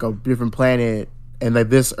like a different planet and like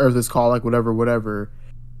this Earth is called like whatever.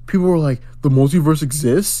 People were like, the multiverse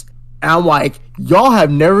exists? And I'm like, y'all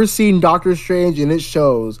have never seen Doctor Strange and it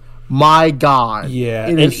shows. My God. Yeah,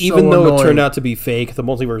 and even though it turned out to be fake, the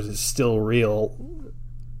multiverse is still real.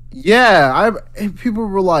 Yeah, and people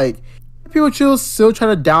were like, still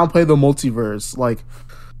trying to downplay the multiverse. Like,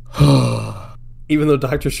 even though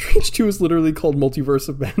Doctor Strange 2 is literally called Multiverse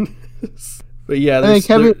of Madness. But yeah,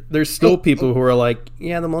 there's still people who are like,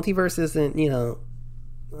 yeah, the multiverse isn't, I'm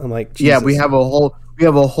like, Jesus. Yeah, we have a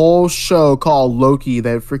whole show called Loki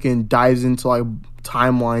that freaking dives into like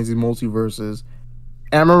timelines and multiverses.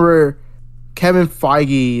 And I remember Kevin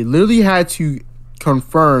Feige literally had to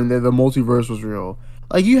confirm that the multiverse was real.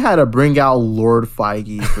 Like, you had to bring out Lord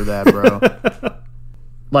Feige for that, bro.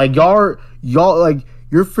 Like, y'all, like,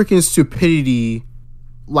 your freaking stupidity,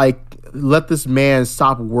 like, let this man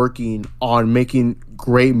stop working on making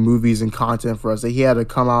great movies and content for us. That he had to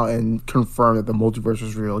come out and confirm that the multiverse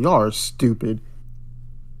was real. Y'all are stupid.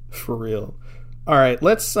 For real. All right,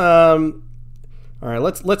 let's do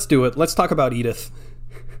it. Let's talk about Edith.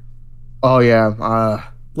 Oh yeah.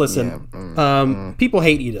 Listen, people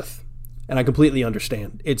hate Edith, and I completely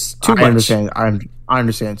understand. It's too much. I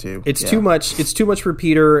understand too. It's too much. It's too much for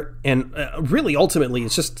Peter, and really, ultimately,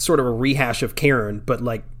 it's just sort of a rehash of Karen, but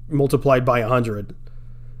like multiplied by 100.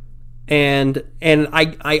 And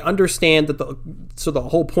I understand that the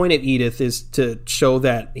whole point of Edith is to show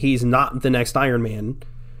that he's not the next Iron Man,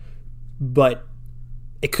 but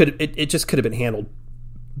it just could have been handled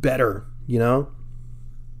better,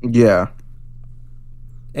 Yeah.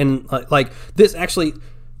 And like this actually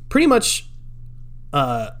pretty much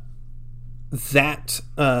this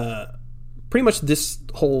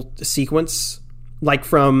whole sequence, like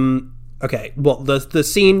from the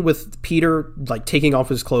scene with Peter like taking off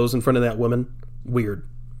his clothes in front of that woman, weird.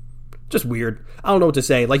 Just weird. I don't know what to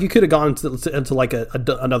say. Like, you could have gone into like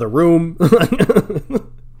another room,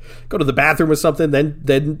 go to the bathroom or something,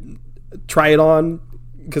 then try it on.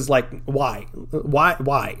 Because, like, why?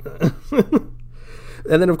 And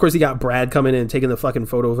then, of course, you got Brad coming in and taking the fucking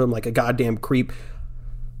photo of him like a goddamn creep.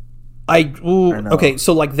 Okay,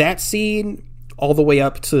 so, like, that scene all the way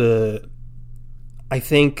up to, I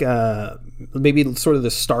think, maybe sort of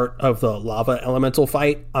the start of the lava elemental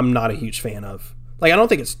fight, I'm not a huge fan of. Like, I don't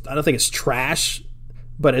think it's trash,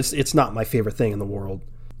 but it's not my favorite thing in the world.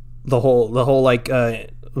 The whole like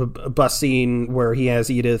bus scene where he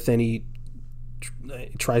has Edith and he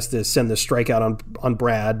tries to send the strikeout on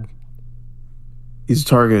Brad. He's a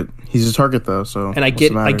target though. So, and I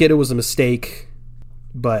get it was a mistake,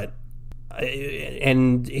 but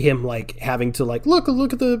and him like having to like look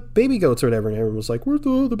at the baby goats or whatever, and everyone was like, "Where's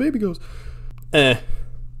the baby goats?" I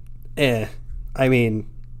mean,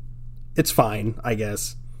 it's fine, I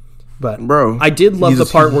guess. But bro, I did love the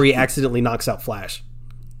part where he accidentally knocks out Flash.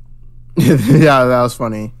 Yeah, that was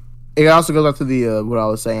funny. It also goes back to the what I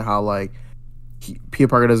was saying, how like Peter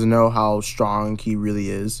Parker doesn't know how strong he really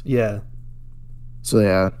is. Yeah. So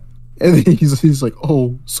yeah, and then he's like,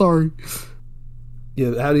 "Oh, sorry."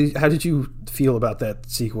 Yeah. How did you feel about that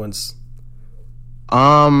sequence?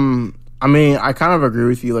 I mean, I kind of agree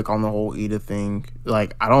with you, like, on the whole Edith thing.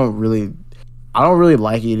 Like, I don't really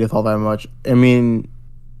like Edith all that much. I mean,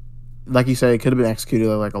 like you said, it could have been executed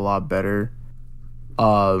like a lot better.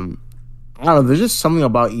 I don't know. There's just something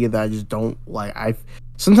about Edith that I just don't like.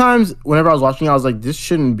 Sometimes whenever I was watching, I was like, this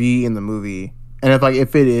shouldn't be in the movie. And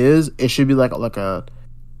if it is, it should be like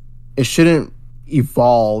it shouldn't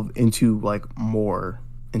evolve into like more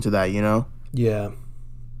into that, Yeah.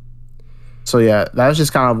 So yeah, that's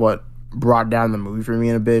just kind of what brought down the movie for me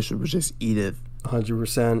in a bit. It was just Edith.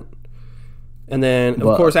 100%. And then,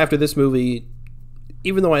 of course, after this movie,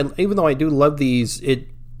 even though I do love these,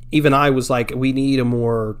 even I was like, we need a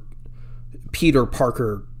more Peter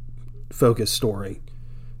Parker focused story.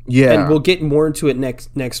 Yeah, and we'll get more into it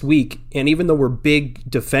next week. And even though we're big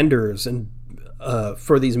defenders and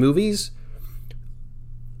for these movies,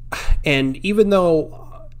 and even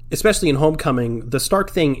though, especially in Homecoming, the Stark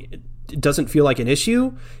thing doesn't feel like an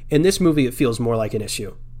issue, in this movie it feels more like an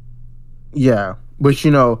issue. Yeah, which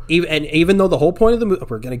even though the whole point of the movie,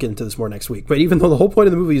 we're gonna get into this more next week, but even though the whole point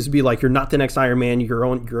of the movie is to be like, you're not the next Iron Man, your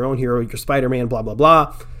own hero, you're Spider-Man, blah blah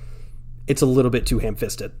blah, it's a little bit too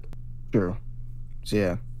ham-fisted. True. So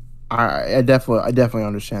yeah, I definitely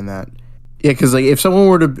understand that. Yeah, because like if someone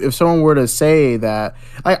were to say that,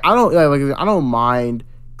 I don't mind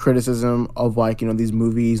criticism of like these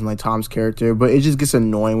movies and like Tom's character, but it just gets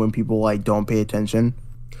annoying when people like don't pay attention,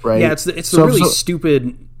 right? Yeah, it's the really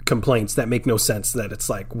stupid complaints that make no sense. That it's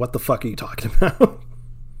like, what the fuck are you talking about?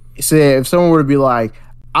 So yeah, if someone were to be like,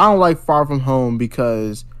 I don't like Far From Home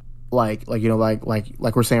because like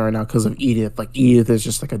we're saying right now because of Edith. Like Edith is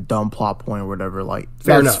just like a dumb plot point or whatever. Like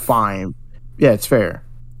Fair that's enough. fine. Yeah, it's fair.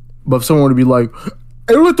 But if someone were to be like,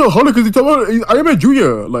 I don't like the Hunter because he talking about I am a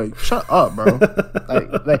junior. Like, shut up, bro.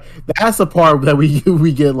 like that's the part that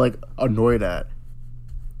we get like annoyed at.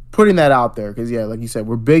 Putting that out there because yeah, like you said,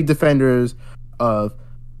 we're big defenders of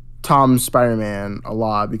Tom's Spider-Man a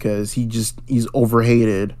lot because he's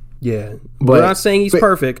overhated. Yeah, But- we're not saying he's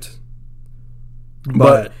perfect,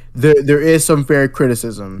 But there is some fair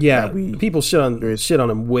criticism. yeah, that people shit on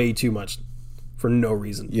him way too much for no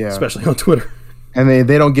reason. Yeah. Especially on Twitter. and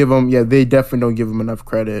they don't give him. Yeah, they definitely don't give him enough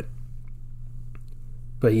credit.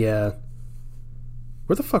 But yeah,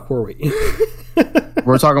 where the fuck were we?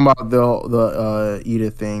 We're talking about the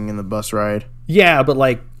Edith thing and the bus ride. Yeah, but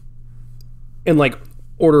like in like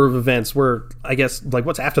order of events, where I guess like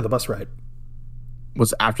what's after the bus ride?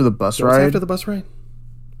 What's after the bus What's ride? after the bus ride?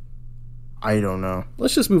 I don't know.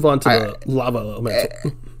 Let's just move on to the lava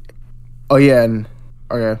elemental. Oh yeah, and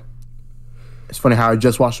okay. It's funny how I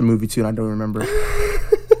just watched the movie too and I don't remember.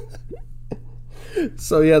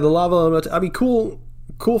 So yeah, the lava elemental. I mean, cool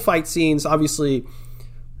fight scenes. Obviously,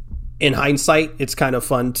 in hindsight, it's kind of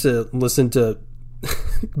fun to listen to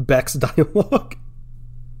Beck's dialogue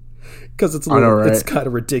because it's it's kind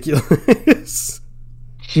of ridiculous.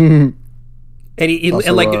 And he Also,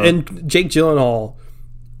 and like and Jake Gyllenhaal,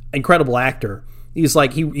 incredible actor. He's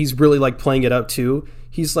like he's really like playing it up too.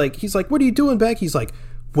 He's like, what are you doing, Beck? He's like,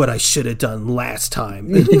 what I should have done last time.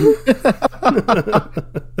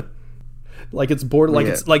 Like it's bored, like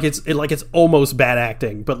it's almost bad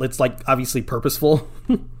acting, but it's like obviously purposeful.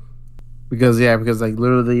 because like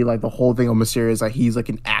literally like the whole thing of Mysterio is like he's like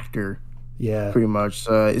an actor Yeah, pretty much.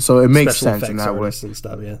 So it makes special sense in effects that way. artists and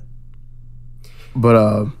stuff. Yeah, But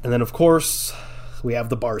and then of course we have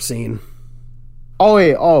the bar scene. oh wait,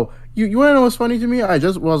 you want to know what's funny to me? I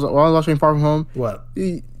just was while I was watching Far From Home. What?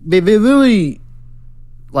 They literally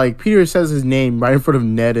like Peter says his name right in front of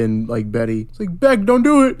Ned and like Betty. It's like Beck, don't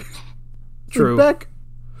do it. It's True. like, Beck.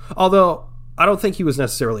 Although I don't think he was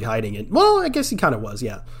necessarily hiding it. Well, I guess he kind of was.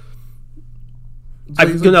 Yeah. So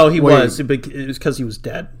he's like, He wait. was. It was because he was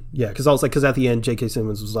dead. Yeah, because I was like, because at the end, J.K.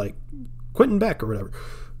 Simmons was like, Quentin Beck or whatever.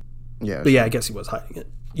 Yeah. But yeah, I guess he was hiding it.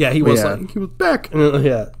 Yeah, he was yeah. like, he was Beck.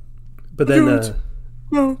 Yeah. But Do then, it.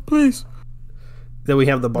 No, please. then we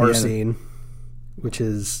have the bar Yeah. scene, which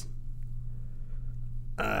is.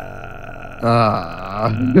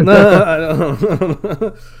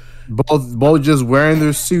 Both just wearing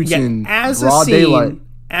their suits in as a broad scene, daylight.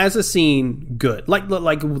 as a scene, good. Like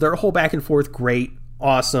their whole back and forth, great,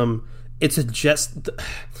 awesome. It's just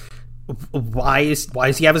why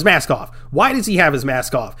does he have his mask off? Why does he have his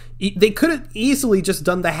mask off? They could have easily just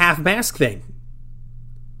done the half mask thing,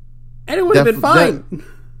 and it would have been fine.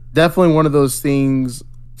 Definitely one of those things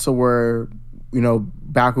to where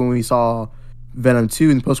back when we saw Venom 2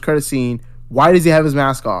 in the post-credit scene, why does he have his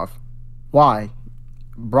mask off? Why?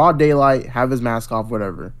 Broad daylight, have his mask off,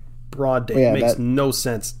 whatever. Broad day makes no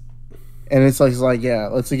sense. And it's like yeah,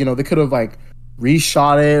 let's say they could have like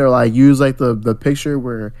reshot it or like used like the picture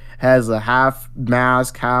where it has a half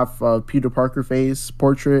mask, half Peter Parker face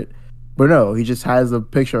portrait. But no, he just has a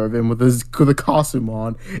picture of him with a costume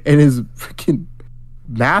on and his freaking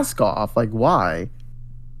mask off. Like why?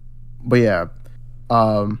 But yeah,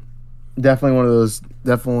 definitely one of those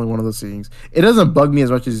things. It doesn't bug me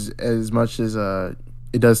as much as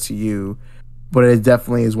it does to you, but it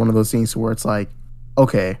definitely is one of those things where it's like,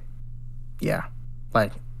 okay, yeah,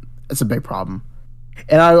 like it's a big problem.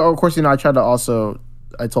 And I tried to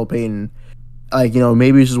I told Peyton, like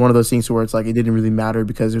maybe it's just one of those things where it's like it didn't really matter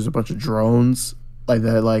because there's a bunch of drones like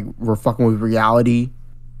that like were fucking with reality,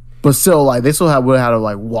 but still like they still would have had to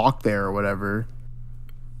like walk there or whatever.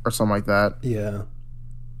 Or something like that. Yeah.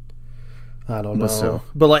 I don't know. still.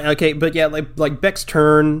 But like Beck's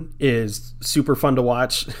turn is super fun to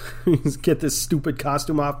watch. Get this stupid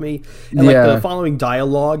costume off me. And like the following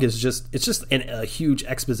dialogue is just a huge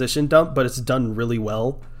exposition dump, but it's done really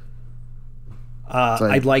well.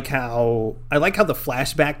 I like how the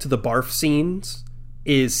flashback to the barf scenes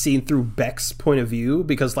is seen through Beck's point of view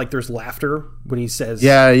because like there's laughter when he says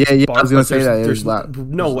barf, I was gonna but say that there's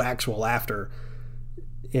no actual laughter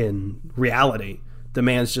in reality. The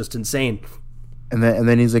man's just insane. And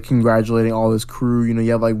then he's like congratulating all his crew.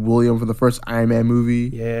 You have like William from the first Iron Man movie.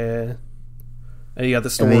 Yeah. And you got the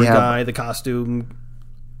And then story you have- guy, the costume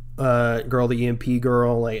girl, the EMP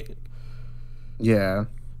girl. Like, Yeah.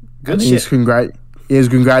 good And shit. he's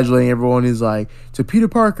congratulating everyone. He's like, to Peter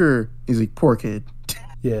Parker. He's like, poor kid.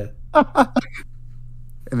 Yeah.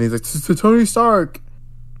 And he's like, to Tony Stark.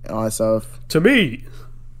 And all that stuff. To me.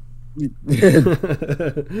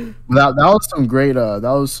 that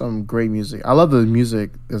was some great music. I love the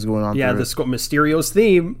music that's going on. Yeah, through the Mysterio's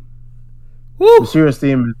theme. Woo! the serious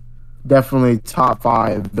theme is definitely top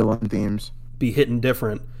 5 villain themes. Be hitting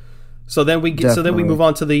different. So then we Definitely. move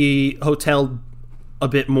on to the hotel a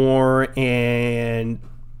bit more, and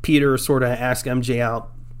Peter sort of asks MJ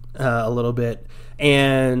out a little bit.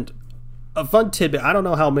 And a fun tidbit, I don't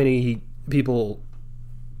know how many people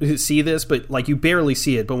see this, but like you barely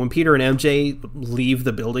see it, but when Peter and MJ leave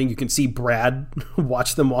the building, you can see Brad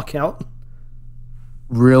watch them walk out.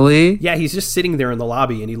 Really? Yeah, he's just sitting there in the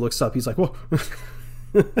lobby and he looks up, he's like, whoa.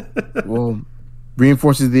 Well,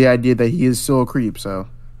 reinforces the idea that he is still a creep, so.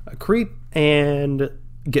 A creep and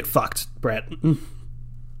get fucked, Brad.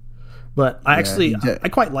 But I actually I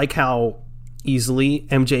quite like how easily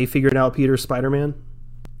MJ figured out Peter's Spider-Man,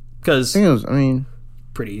 because I mean,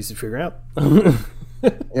 pretty easy to figure out.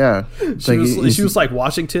 yeah. She was like,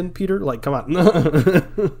 Washington, Peter, like, come on.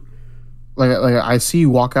 like I see you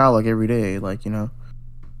walk out like every day, like, you know.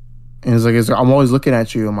 And it's like I'm always looking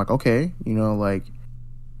at you. I'm like, okay, you know, like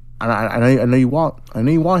I know you want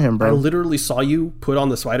him, I bro. literally saw you put on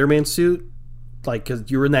the Spider-Man suit, like,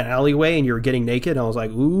 because you were in that alleyway and you were getting naked. And I was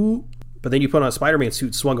like, ooh. But then you put on a Spider-Man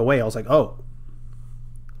suit, swung away. I was like, oh.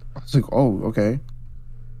 I was like, oh, okay.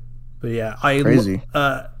 But yeah, Crazy.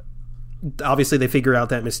 Obviously they figure out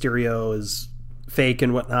that Mysterio is fake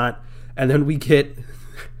and whatnot, and then we get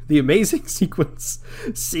the amazing sequence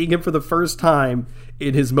seeing him for the first time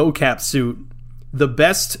in his mocap suit, the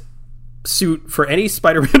best suit for any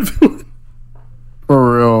Spider-Man villain.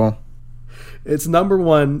 For real. It's number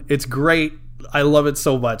one. It's great. I love it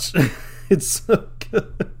so much. It's so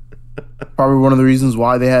good. Probably one of the reasons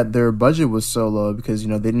why they had their budget was so low, because, you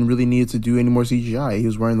know, they didn't really need to do any more CGI. He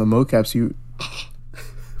was wearing the mocap suit.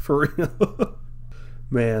 For real.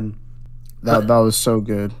 Man. That was so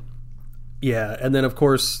good. Yeah, and then of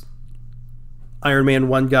course Iron Man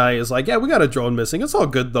 1 guy is like, yeah, we got a drone missing. It's all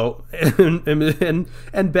good though.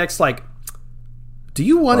 And Beck's like, do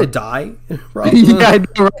you want to die, bro? Yeah, I know,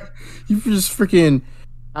 right? You just freaking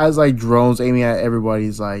has like drones aiming at everybody.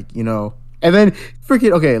 He's like, you know, and then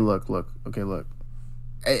freaking look.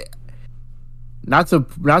 Not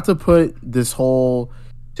to put this whole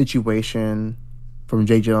situation from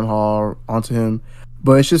Jake Gyllenhaal onto him,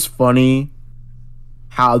 but it's just funny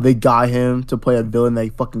how they got him to play a villain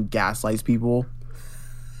that fucking gaslights people.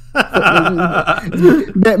 The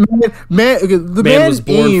man was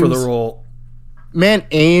born for the role. Man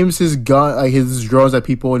aims his gun, like his drones at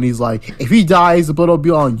people, and he's like, "If he dies, the blood will be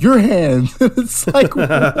on your hands." It's like,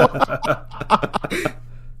 what?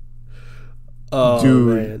 Oh,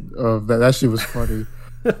 Dude, man. that shit was funny.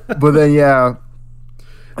 But then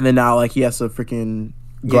and then now like he has to freaking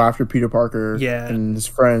go after Peter Parker, and his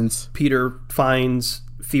friends. Peter finds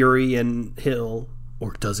Fury and Hill,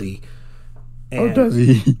 or does he? And does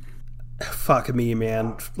he? Fuck me,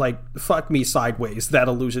 man! Like, fuck me sideways. That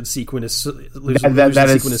illusion sequence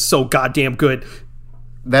is so goddamn good.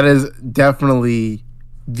 That is definitely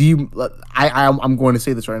I'm going to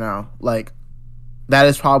say this right now. Like, that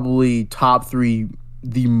is probably top 3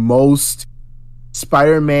 the most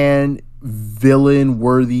Spider-Man villain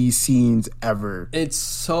worthy scenes ever. It's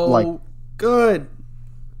so good.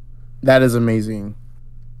 That is amazing.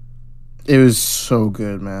 It was so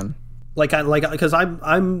good, man. Because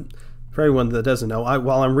I'm for everyone that doesn't know,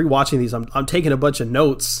 while I'm rewatching these, I'm taking a bunch of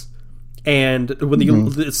notes, and when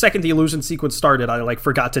the second the illusion sequence started, I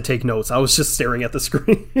forgot to take notes. I was just staring at the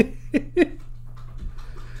screen.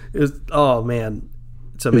 Oh man,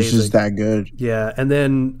 it's amazing. It's just that good. Yeah, and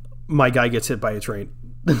then my guy gets hit by a train.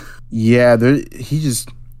 Yeah, he just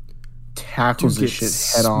tackles this shit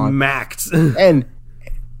head on. Smacked. And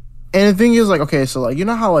the thing is, like, okay, so like, you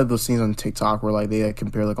know how like those scenes on TikTok where like they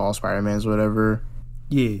compare like all Spider-Mans or whatever.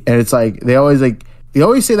 Yeah. And it's like they always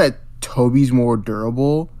say that Toby's more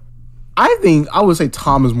durable. I would say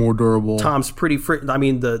Tom is more durable. Tom's pretty I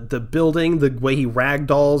mean, the building, the way he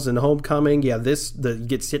ragdolls in Homecoming, he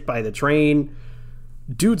gets hit by the train.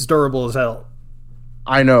 Dude's durable as hell.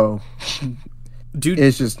 I know. Dude,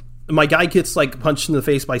 it's just, my guy gets like punched in the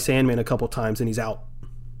face by Sandman a couple times and he's out.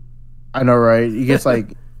 I know, right? He gets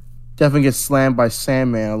like definitely gets slammed by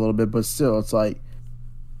Sandman a little bit, but still, it's like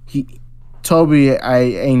Toby, I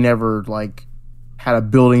ain't never like had a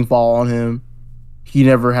building fall on him. He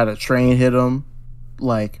never had a train hit him.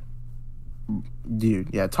 Like, dude,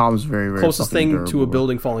 yeah, Tom's very, very Closest fucking thing durable. to a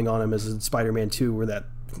building falling on him is in Spider-Man 2, where that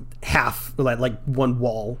like one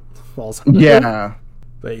wall falls on him. Yeah,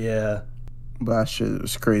 But yeah. but that shit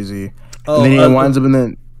was crazy. Oh, and then he winds up in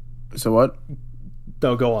the. So what?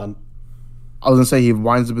 No, go on. I was gonna say he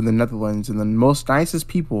winds up in the Netherlands and the most nicest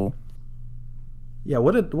people. Yeah,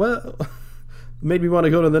 what made me want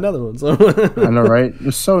to go to the Netherlands? I know, right?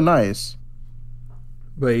 They're so nice.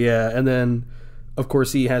 But yeah, and then of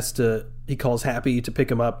course he calls Happy to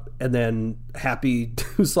pick him up, and then Happy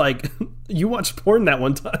who's like, "You watched porn that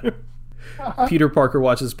one time." Peter Parker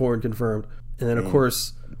watches porn, confirmed. And then of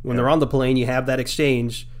course when they're on the plane, you have that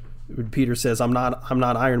exchange. Peter says, I'm not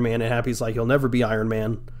Iron Man," and Happy's like, "You'll never be Iron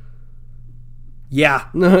Man." Yeah.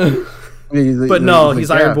 But no,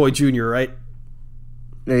 he's Iron Boy Jr., right?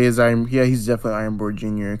 Yeah, he's Iron. Yeah, he's definitely Iron Boy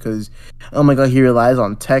Jr. Because, oh my god, he relies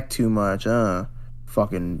on tech too much.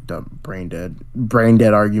 Fucking dumb, brain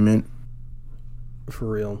dead argument. For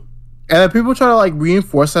real. And then people try to like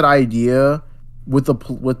reinforce that idea with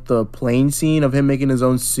the plane scene of him making his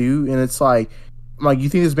own suit, and it's like, you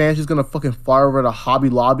think this man's just gonna fucking fly over to Hobby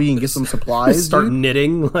Lobby and get some supplies? Start dude?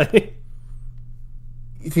 knitting, like.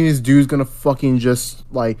 You think this dude's gonna fucking just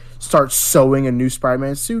like start sewing a new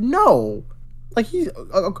Spider-Man suit? No, like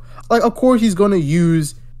of course he's gonna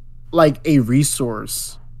use like a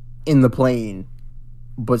resource in the plane,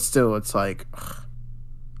 but still, it's like,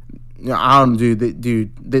 I don't,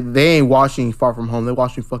 dude. They ain't watching Far From Home. They're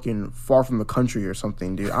watching fucking Far From the Country or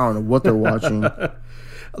something, dude. I don't know what they're watching.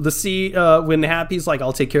 When Happy's like,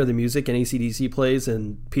 "I'll take care of the music," and AC/DC plays,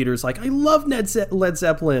 and Peter's like, "I love Led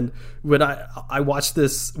Zeppelin." When I watched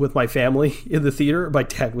this with my family in the theater, my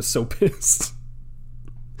dad was so pissed.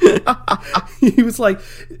 He was like,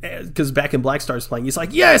 because Back in Black starts playing, he's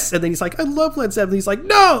like, "Yes," and then he's like, "I love Led Zeppelin." He's like,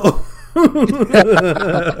 "No."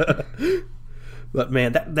 But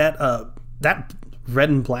man, that red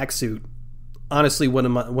and black suit, honestly, one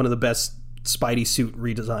of the best Spidey suit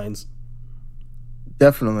redesigns.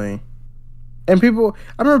 Definitely. And I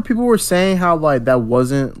remember people were saying how like that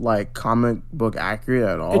wasn't like comic book accurate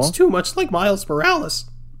at all. It's too much like Miles Morales.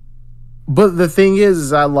 But the thing is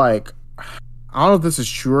that like, I don't know if this is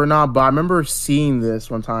true or not, but I remember seeing this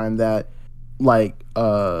one time that like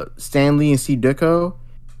Stan Lee and Steve Ditko,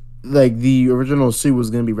 like the original suit was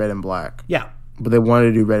going to be red and black. Yeah. But they wanted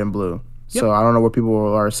to do red and blue. Yep. So I don't know what people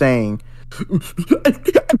are saying.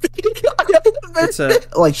 It's a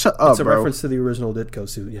like shut up. It's a bro. reference to the original Ditko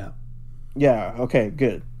suit. Yeah. Yeah. Okay.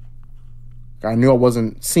 Good. I knew I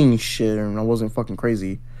wasn't seeing shit and I wasn't fucking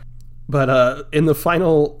crazy. But in the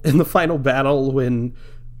final battle, when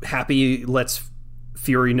Happy lets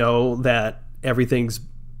Fury know that everything's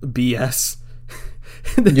BS,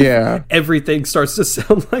 yeah, everything starts to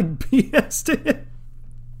sound like BS to him.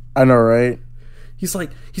 I know, right? He's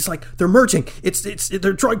like, they're merging.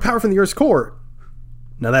 They're drawing power from the Earth's core.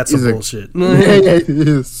 Now that's some bullshit.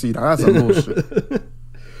 Yeah. See, that's some bullshit.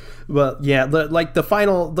 But yeah,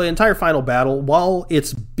 the entire final battle, while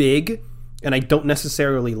it's big, and I don't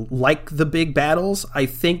necessarily like the big battles, I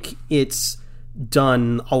think it's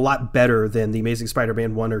done a lot better than the Amazing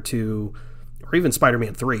Spider-Man 1 or 2, or even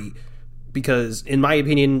Spider-Man 3, because in my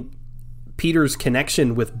opinion, Peter's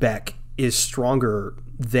connection with Beck is stronger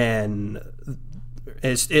than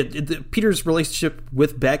Peter's relationship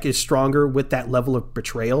with Beck is stronger with that level of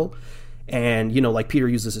betrayal. And like Peter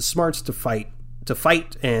uses his smarts to fight,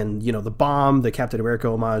 and the bomb, the Captain America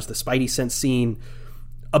homage, the Spidey sense scene,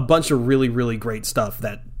 a bunch of really, really great stuff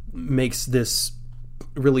that makes this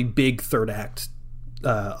really big third act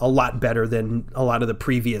a lot better than a lot of the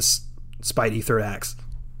previous Spidey third acts.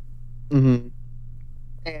 Mm-hmm.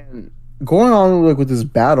 And going on with this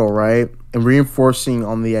battle, right, and reinforcing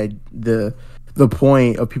on the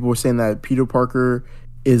point of people were saying that Peter Parker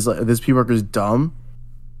is dumb.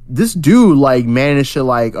 This dude like managed to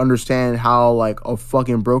like understand how like a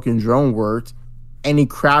fucking broken drone worked, and he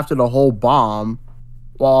crafted a whole bomb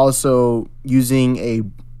while also using a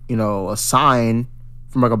sign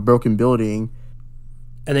from like a broken building,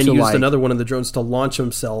 and then he used another one of the drones to launch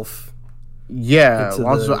himself. Yeah,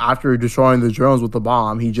 after destroying the drones with the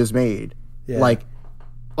bomb he just made. Yeah. Like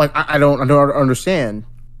I don't understand.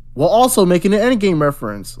 While also making an Endgame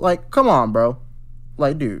reference. Like, come on, bro.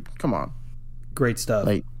 Like, dude, come on. Great stuff.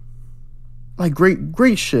 Like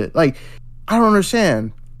great shit. Like, I don't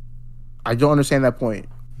understand. I don't understand that point.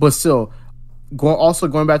 But still,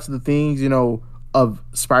 going back to the things, of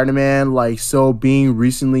Spider-Man, like, so being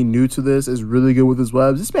recently new to this is really good with his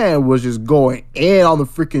webs. This man was just going in on the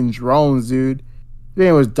freaking drones, dude. This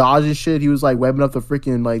man was dodging shit. He was, like, webbing up the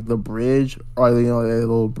freaking, like, the bridge, or, the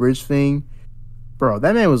little bridge thing. Bro,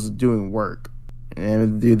 that man was doing work.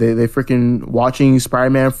 And dude, they freaking watching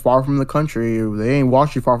Spider-Man Far From the Country. They ain't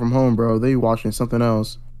watching Far From Home, bro. They watching something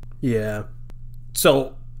else. Yeah.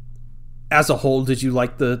 So, as a whole, did you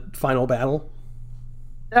like the final battle?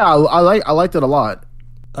 Yeah, I liked it a lot.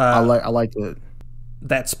 I liked it.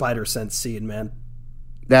 That spider sense scene, man.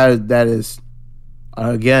 That is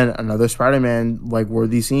again another Spider-Man like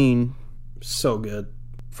worthy scene. So good.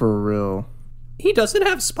 For real. He doesn't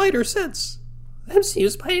have spider sense.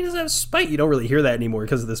 MCU Spidey doesn't have spite. You don't really hear that anymore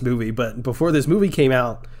because of this movie, but before this movie came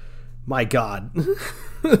out, my God.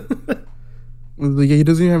 Like, he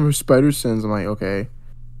doesn't even have a spider sense. I'm like, okay.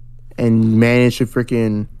 And managed to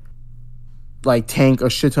freaking like tank a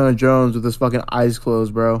shit ton of drones with his fucking eyes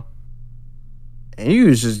closed, bro. And he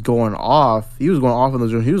was just going off. He was going off on the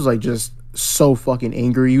drones. He was like just so fucking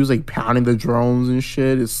angry. He was like pounding the drones and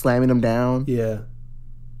shit, and slamming them down. Yeah.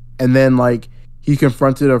 And then like he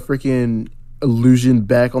confronted a freaking illusion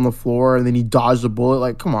Beck on the floor, and then he dodged a bullet.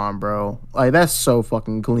 Like, come on, bro. Like, that's so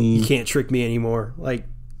fucking clean. You can't trick me anymore. Like,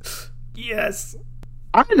 yes.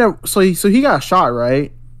 I never. So he got shot,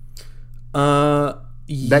 right?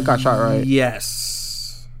 Beck got shot, right?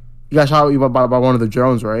 Yes. He got shot by one of the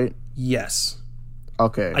drones, right? Yes.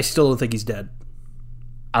 Okay. I still don't think he's dead.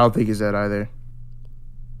 I don't think he's dead either.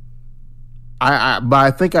 But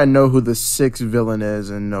I think I know who the sixth villain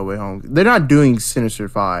is in No Way Home. They're not doing Sinister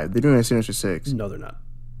 5. They're doing a Sinister 6. No, they're not.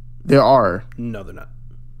 They are. No, they're not.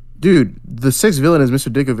 Dude, the sixth villain is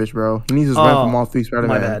Mr. Dickovich, bro. He needs his rent from all three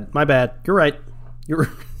Spider-Man. My bad. You're right.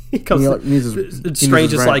 He comes.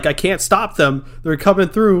 Strange is like, I can't stop them. They're coming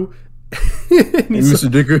through. and Mr.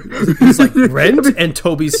 Dickovich. He's like, rent? And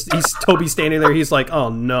Toby's standing there. He's like, oh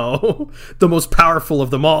no. The most powerful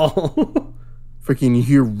of them all. Freaking, you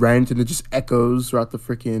hear Rent and it just echoes throughout the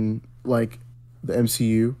freaking, like, the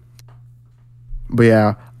MCU. But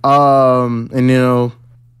yeah. And you know,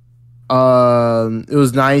 it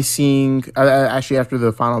was nice seeing, actually after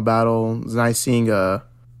the final battle, it was nice seeing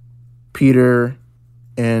Peter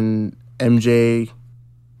and MJ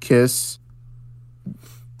kiss.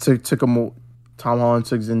 Took him, Tom Holland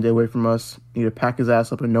took Zendaya away from us. Need to pack his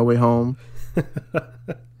ass up in No Way Home.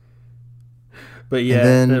 But yeah,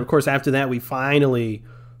 and of course after that we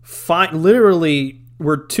literally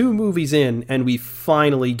we're 2 movies in and we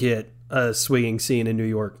finally get a swinging scene in New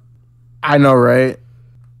York. I know, right?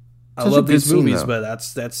 I love these movies, but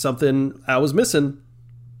that's something I was missing.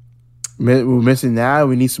 We're missing that.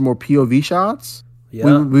 We need some more POV shots.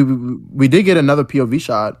 Yeah, we did get another POV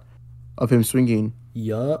shot of him swinging.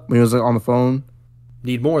 Yup. When he was like on the phone.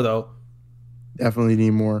 Need more though. Definitely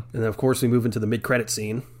need more. And then of course we move into the mid-credit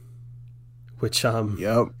scene. Which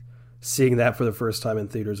yep. Seeing that for the first time in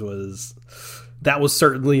theaters was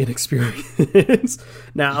certainly an experience.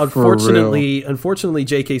 Now, unfortunately,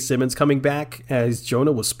 J.K. Simmons coming back as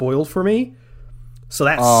Jonah was spoiled for me, so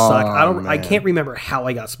that sucked. I can't remember how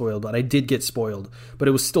I got spoiled, but I did get spoiled. But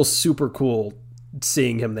it was still super cool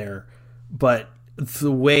seeing him there. But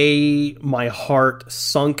the way my heart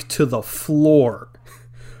sunk to the floor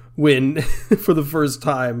when, for the first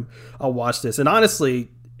time, I watched this, and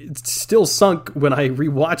honestly, it still sunk when I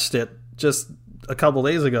rewatched it just a couple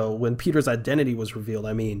days ago when Peter's identity was revealed.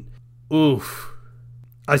 I mean, oof.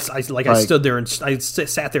 I stood there and I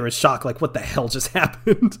sat there in shock, like, what the hell just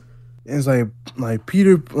happened? It's like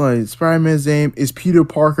Peter, like Spider-Man's name is Peter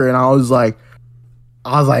Parker, and I was like,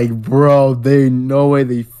 bro, they no way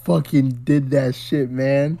they fucking did that shit,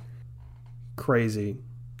 man. Crazy.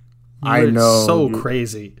 I know, so dude.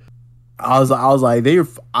 Crazy. I was like,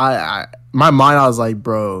 my mind, I was like,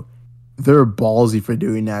 bro, they're ballsy for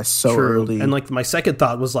doing that so early. And like my second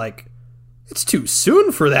thought was like, it's too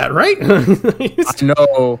soon for that, right? I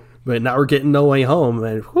know. But now we're getting No Way Home,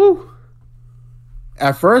 and whew.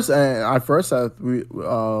 At first, we thought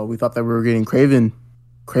that we were getting Kraven.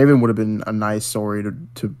 Kraven would have been a nice story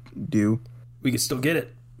to do. We could still get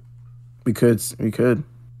it. We could.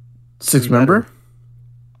 6 member?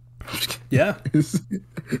 Yeah.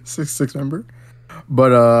 6 member?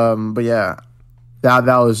 But yeah,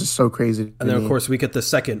 that was just so crazy. And then of course we get the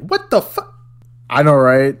second. What the fuck? I know,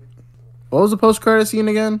 right? What was the post credit scene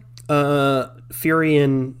again? Fury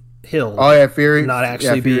and Hill. Oh yeah, Fury. Not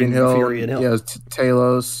actually being Fury and Hill. Yeah, it was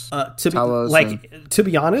Talos. To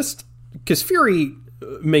be honest, because Fury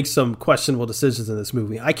makes some questionable decisions in this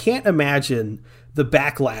movie. I can't imagine the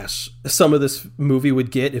backlash some of this movie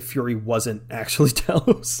would get if Fury wasn't actually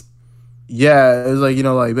Talos. Yeah, it was like,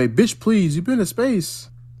 like, bitch, please, you've been in space.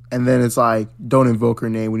 And then it's like, don't invoke her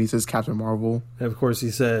name when he says Captain Marvel. And of course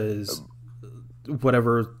he says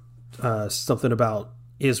whatever, something about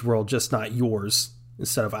his world, just not yours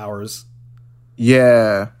instead of ours.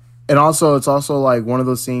 Yeah. And also, it's also like one of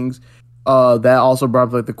those things that also brought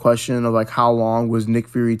up like the question of like how long was Nick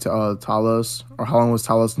Fury to Talos, or how long was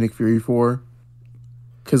Talos Nick Fury for?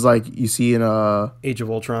 Because like you see in Age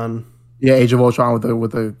of Ultron, Age of Ultron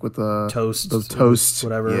with the toast,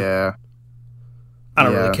 whatever. Yeah, I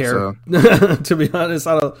don't really care. So. To be honest,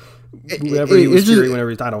 I don't. Whoever he was Fury,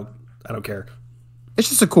 whenever I don't care. It's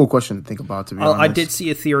just a cool question to think about. To be honest, I did see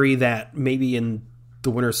a theory that maybe in the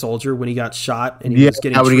Winter Soldier when he got shot and he was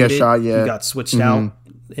getting treated, he got shot, he got switched out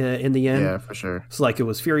in the end. Yeah, for sure. So like it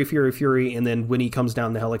was Fury, and then when he comes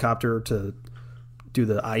down the helicopter to do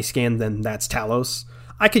the eye scan, then that's Talos.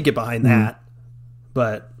 I could get behind that,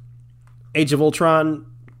 but Age of Ultron,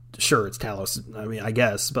 sure, it's Talos. I mean, I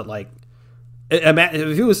guess, but like, if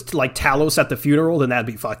it was like Talos at the funeral, then that'd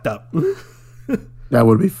be fucked up. That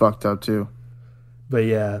would be fucked up too. But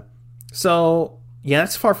yeah, so yeah,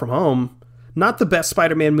 it's Far From Home. Not the best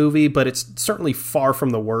Spider-Man movie, but it's certainly far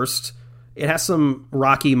from the worst. It has some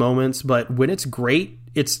rocky moments, but when it's great,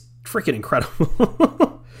 it's freaking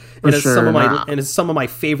incredible. And it's some of my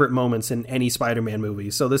favorite moments in any Spider-Man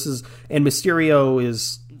movie. So and Mysterio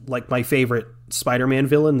is like my favorite Spider-Man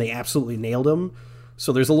villain. They absolutely nailed him.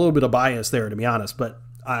 So there's a little bit of bias there, to be honest, but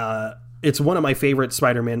it's one of my favorite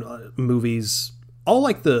Spider-Man movies. All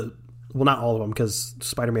like not all of them, because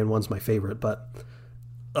Spider-Man 1's my favorite, but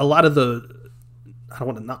a lot of the, I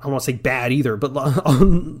don't want to say bad either, but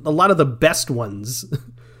a lot of the best ones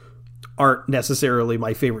aren't necessarily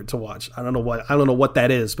my favorite to watch. I don't know what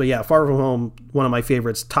that is, but yeah, Far From Home, one of my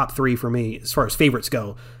favorites, top 3 for me as far as favorites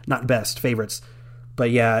go, not best, favorites.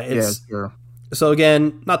 But yeah, sure. So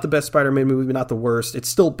again, not the best Spider-Man movie, but not the worst. It's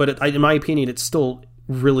still, but in my opinion, it's still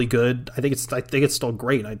really good. I think it's still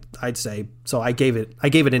great. I'd say. So I gave it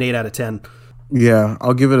an 8 out of 10. Yeah,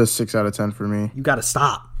 I'll give it a 6 out of 10 for me. You gotta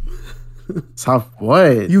stop. Stop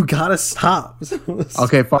what? You gotta stop.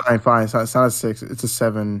 Okay, fine. It's not a 6. It's a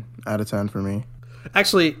 7 out of 10 for me.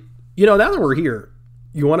 Actually, now that we're here,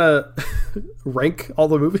 you want to rank all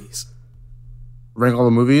the movies? Rank all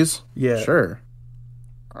the movies? Yeah. Sure.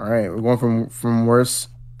 All right, we're going from worst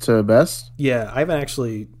to best? Yeah, I haven't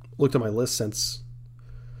actually looked at my list since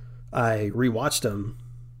I rewatched them.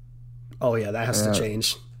 Oh yeah, that has to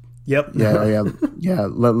change. Yep. Yeah.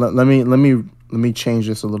 Let me change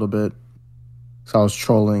this a little bit. So I was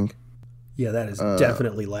trolling. Yeah, that is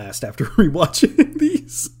definitely last after rewatching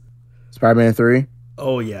these. Spider-Man 3?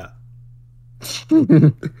 Oh yeah.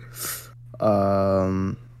 There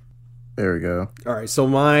we go. All right, so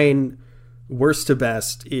mine worst to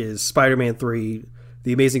best is Spider-Man 3,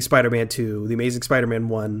 The Amazing Spider-Man 2, The Amazing Spider-Man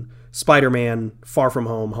 1, Spider-Man, Far From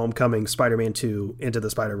Home, Homecoming, Spider-Man 2, Into the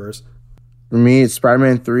Spider-Verse. For me, it's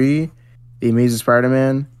Spider-Man 3, The Amazing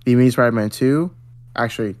Spider-Man, The Amazing Spider-Man 2.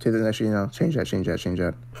 Change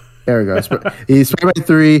that. There we go. Spider-Man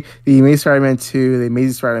 3, The Amazing Spider-Man 2, The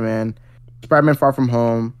Amazing Spider-Man, Spider-Man Far From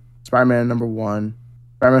Home, Spider-Man number 1,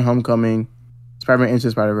 Spider-Man Homecoming, Spider-Man Into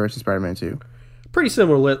the Spider-Verse, and Spider-Man 2. Pretty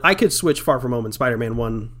similar list. I could switch Far From Home and Spider-Man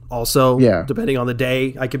 1 also. Yeah. Depending on the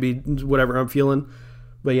day. I could be whatever I'm feeling.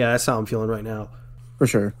 But yeah, that's how I'm feeling right now. For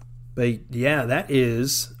sure. But yeah, that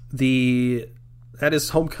is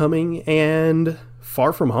Homecoming and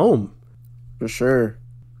Far From Home. For sure.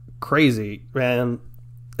 Crazy, man.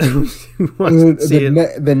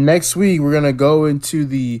 The next week, we're going to go into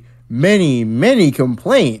the many, many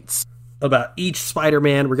complaints about each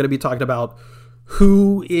Spider-Man. We're going to be talking about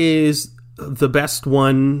who is the best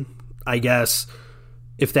one, I guess,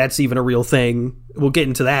 if that's even a real thing. We'll get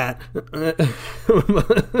into that.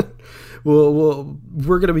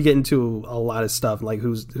 We're going to be getting to a lot of stuff, like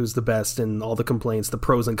who's the best and all the complaints, the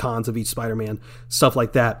pros and cons of each Spider-Man, stuff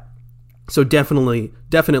like that. So definitely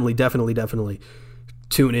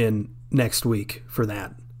tune in next week for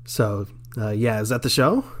that. So, is that the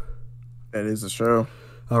show? That is the show.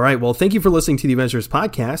 All right. Well, thank you for listening to the Avengers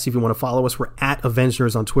podcast. If you want to follow us, we're at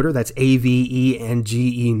Avengers on Twitter. That's AVENGE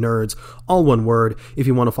Nerds, all one word. If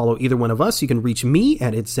you want to follow either one of us, you can reach me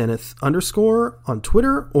at itszenith_ on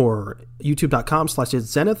Twitter or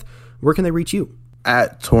youtube.com/itszenith. Where can they reach you?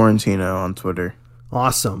 At Torrentino on Twitter.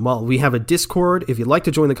 Awesome. Well, we have a Discord. If you'd like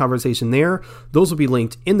to join the conversation there, those will be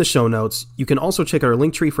linked in the show notes. You can also check out our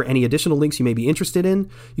link tree for any additional links you may be interested in.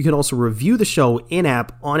 You can also review the show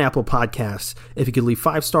in-app on Apple Podcasts. If you could leave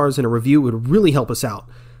 5 stars in a review, it would really help us out.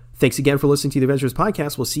 Thanks again for listening to the Avengers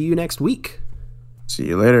podcast. We'll see you next week. See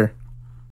you later.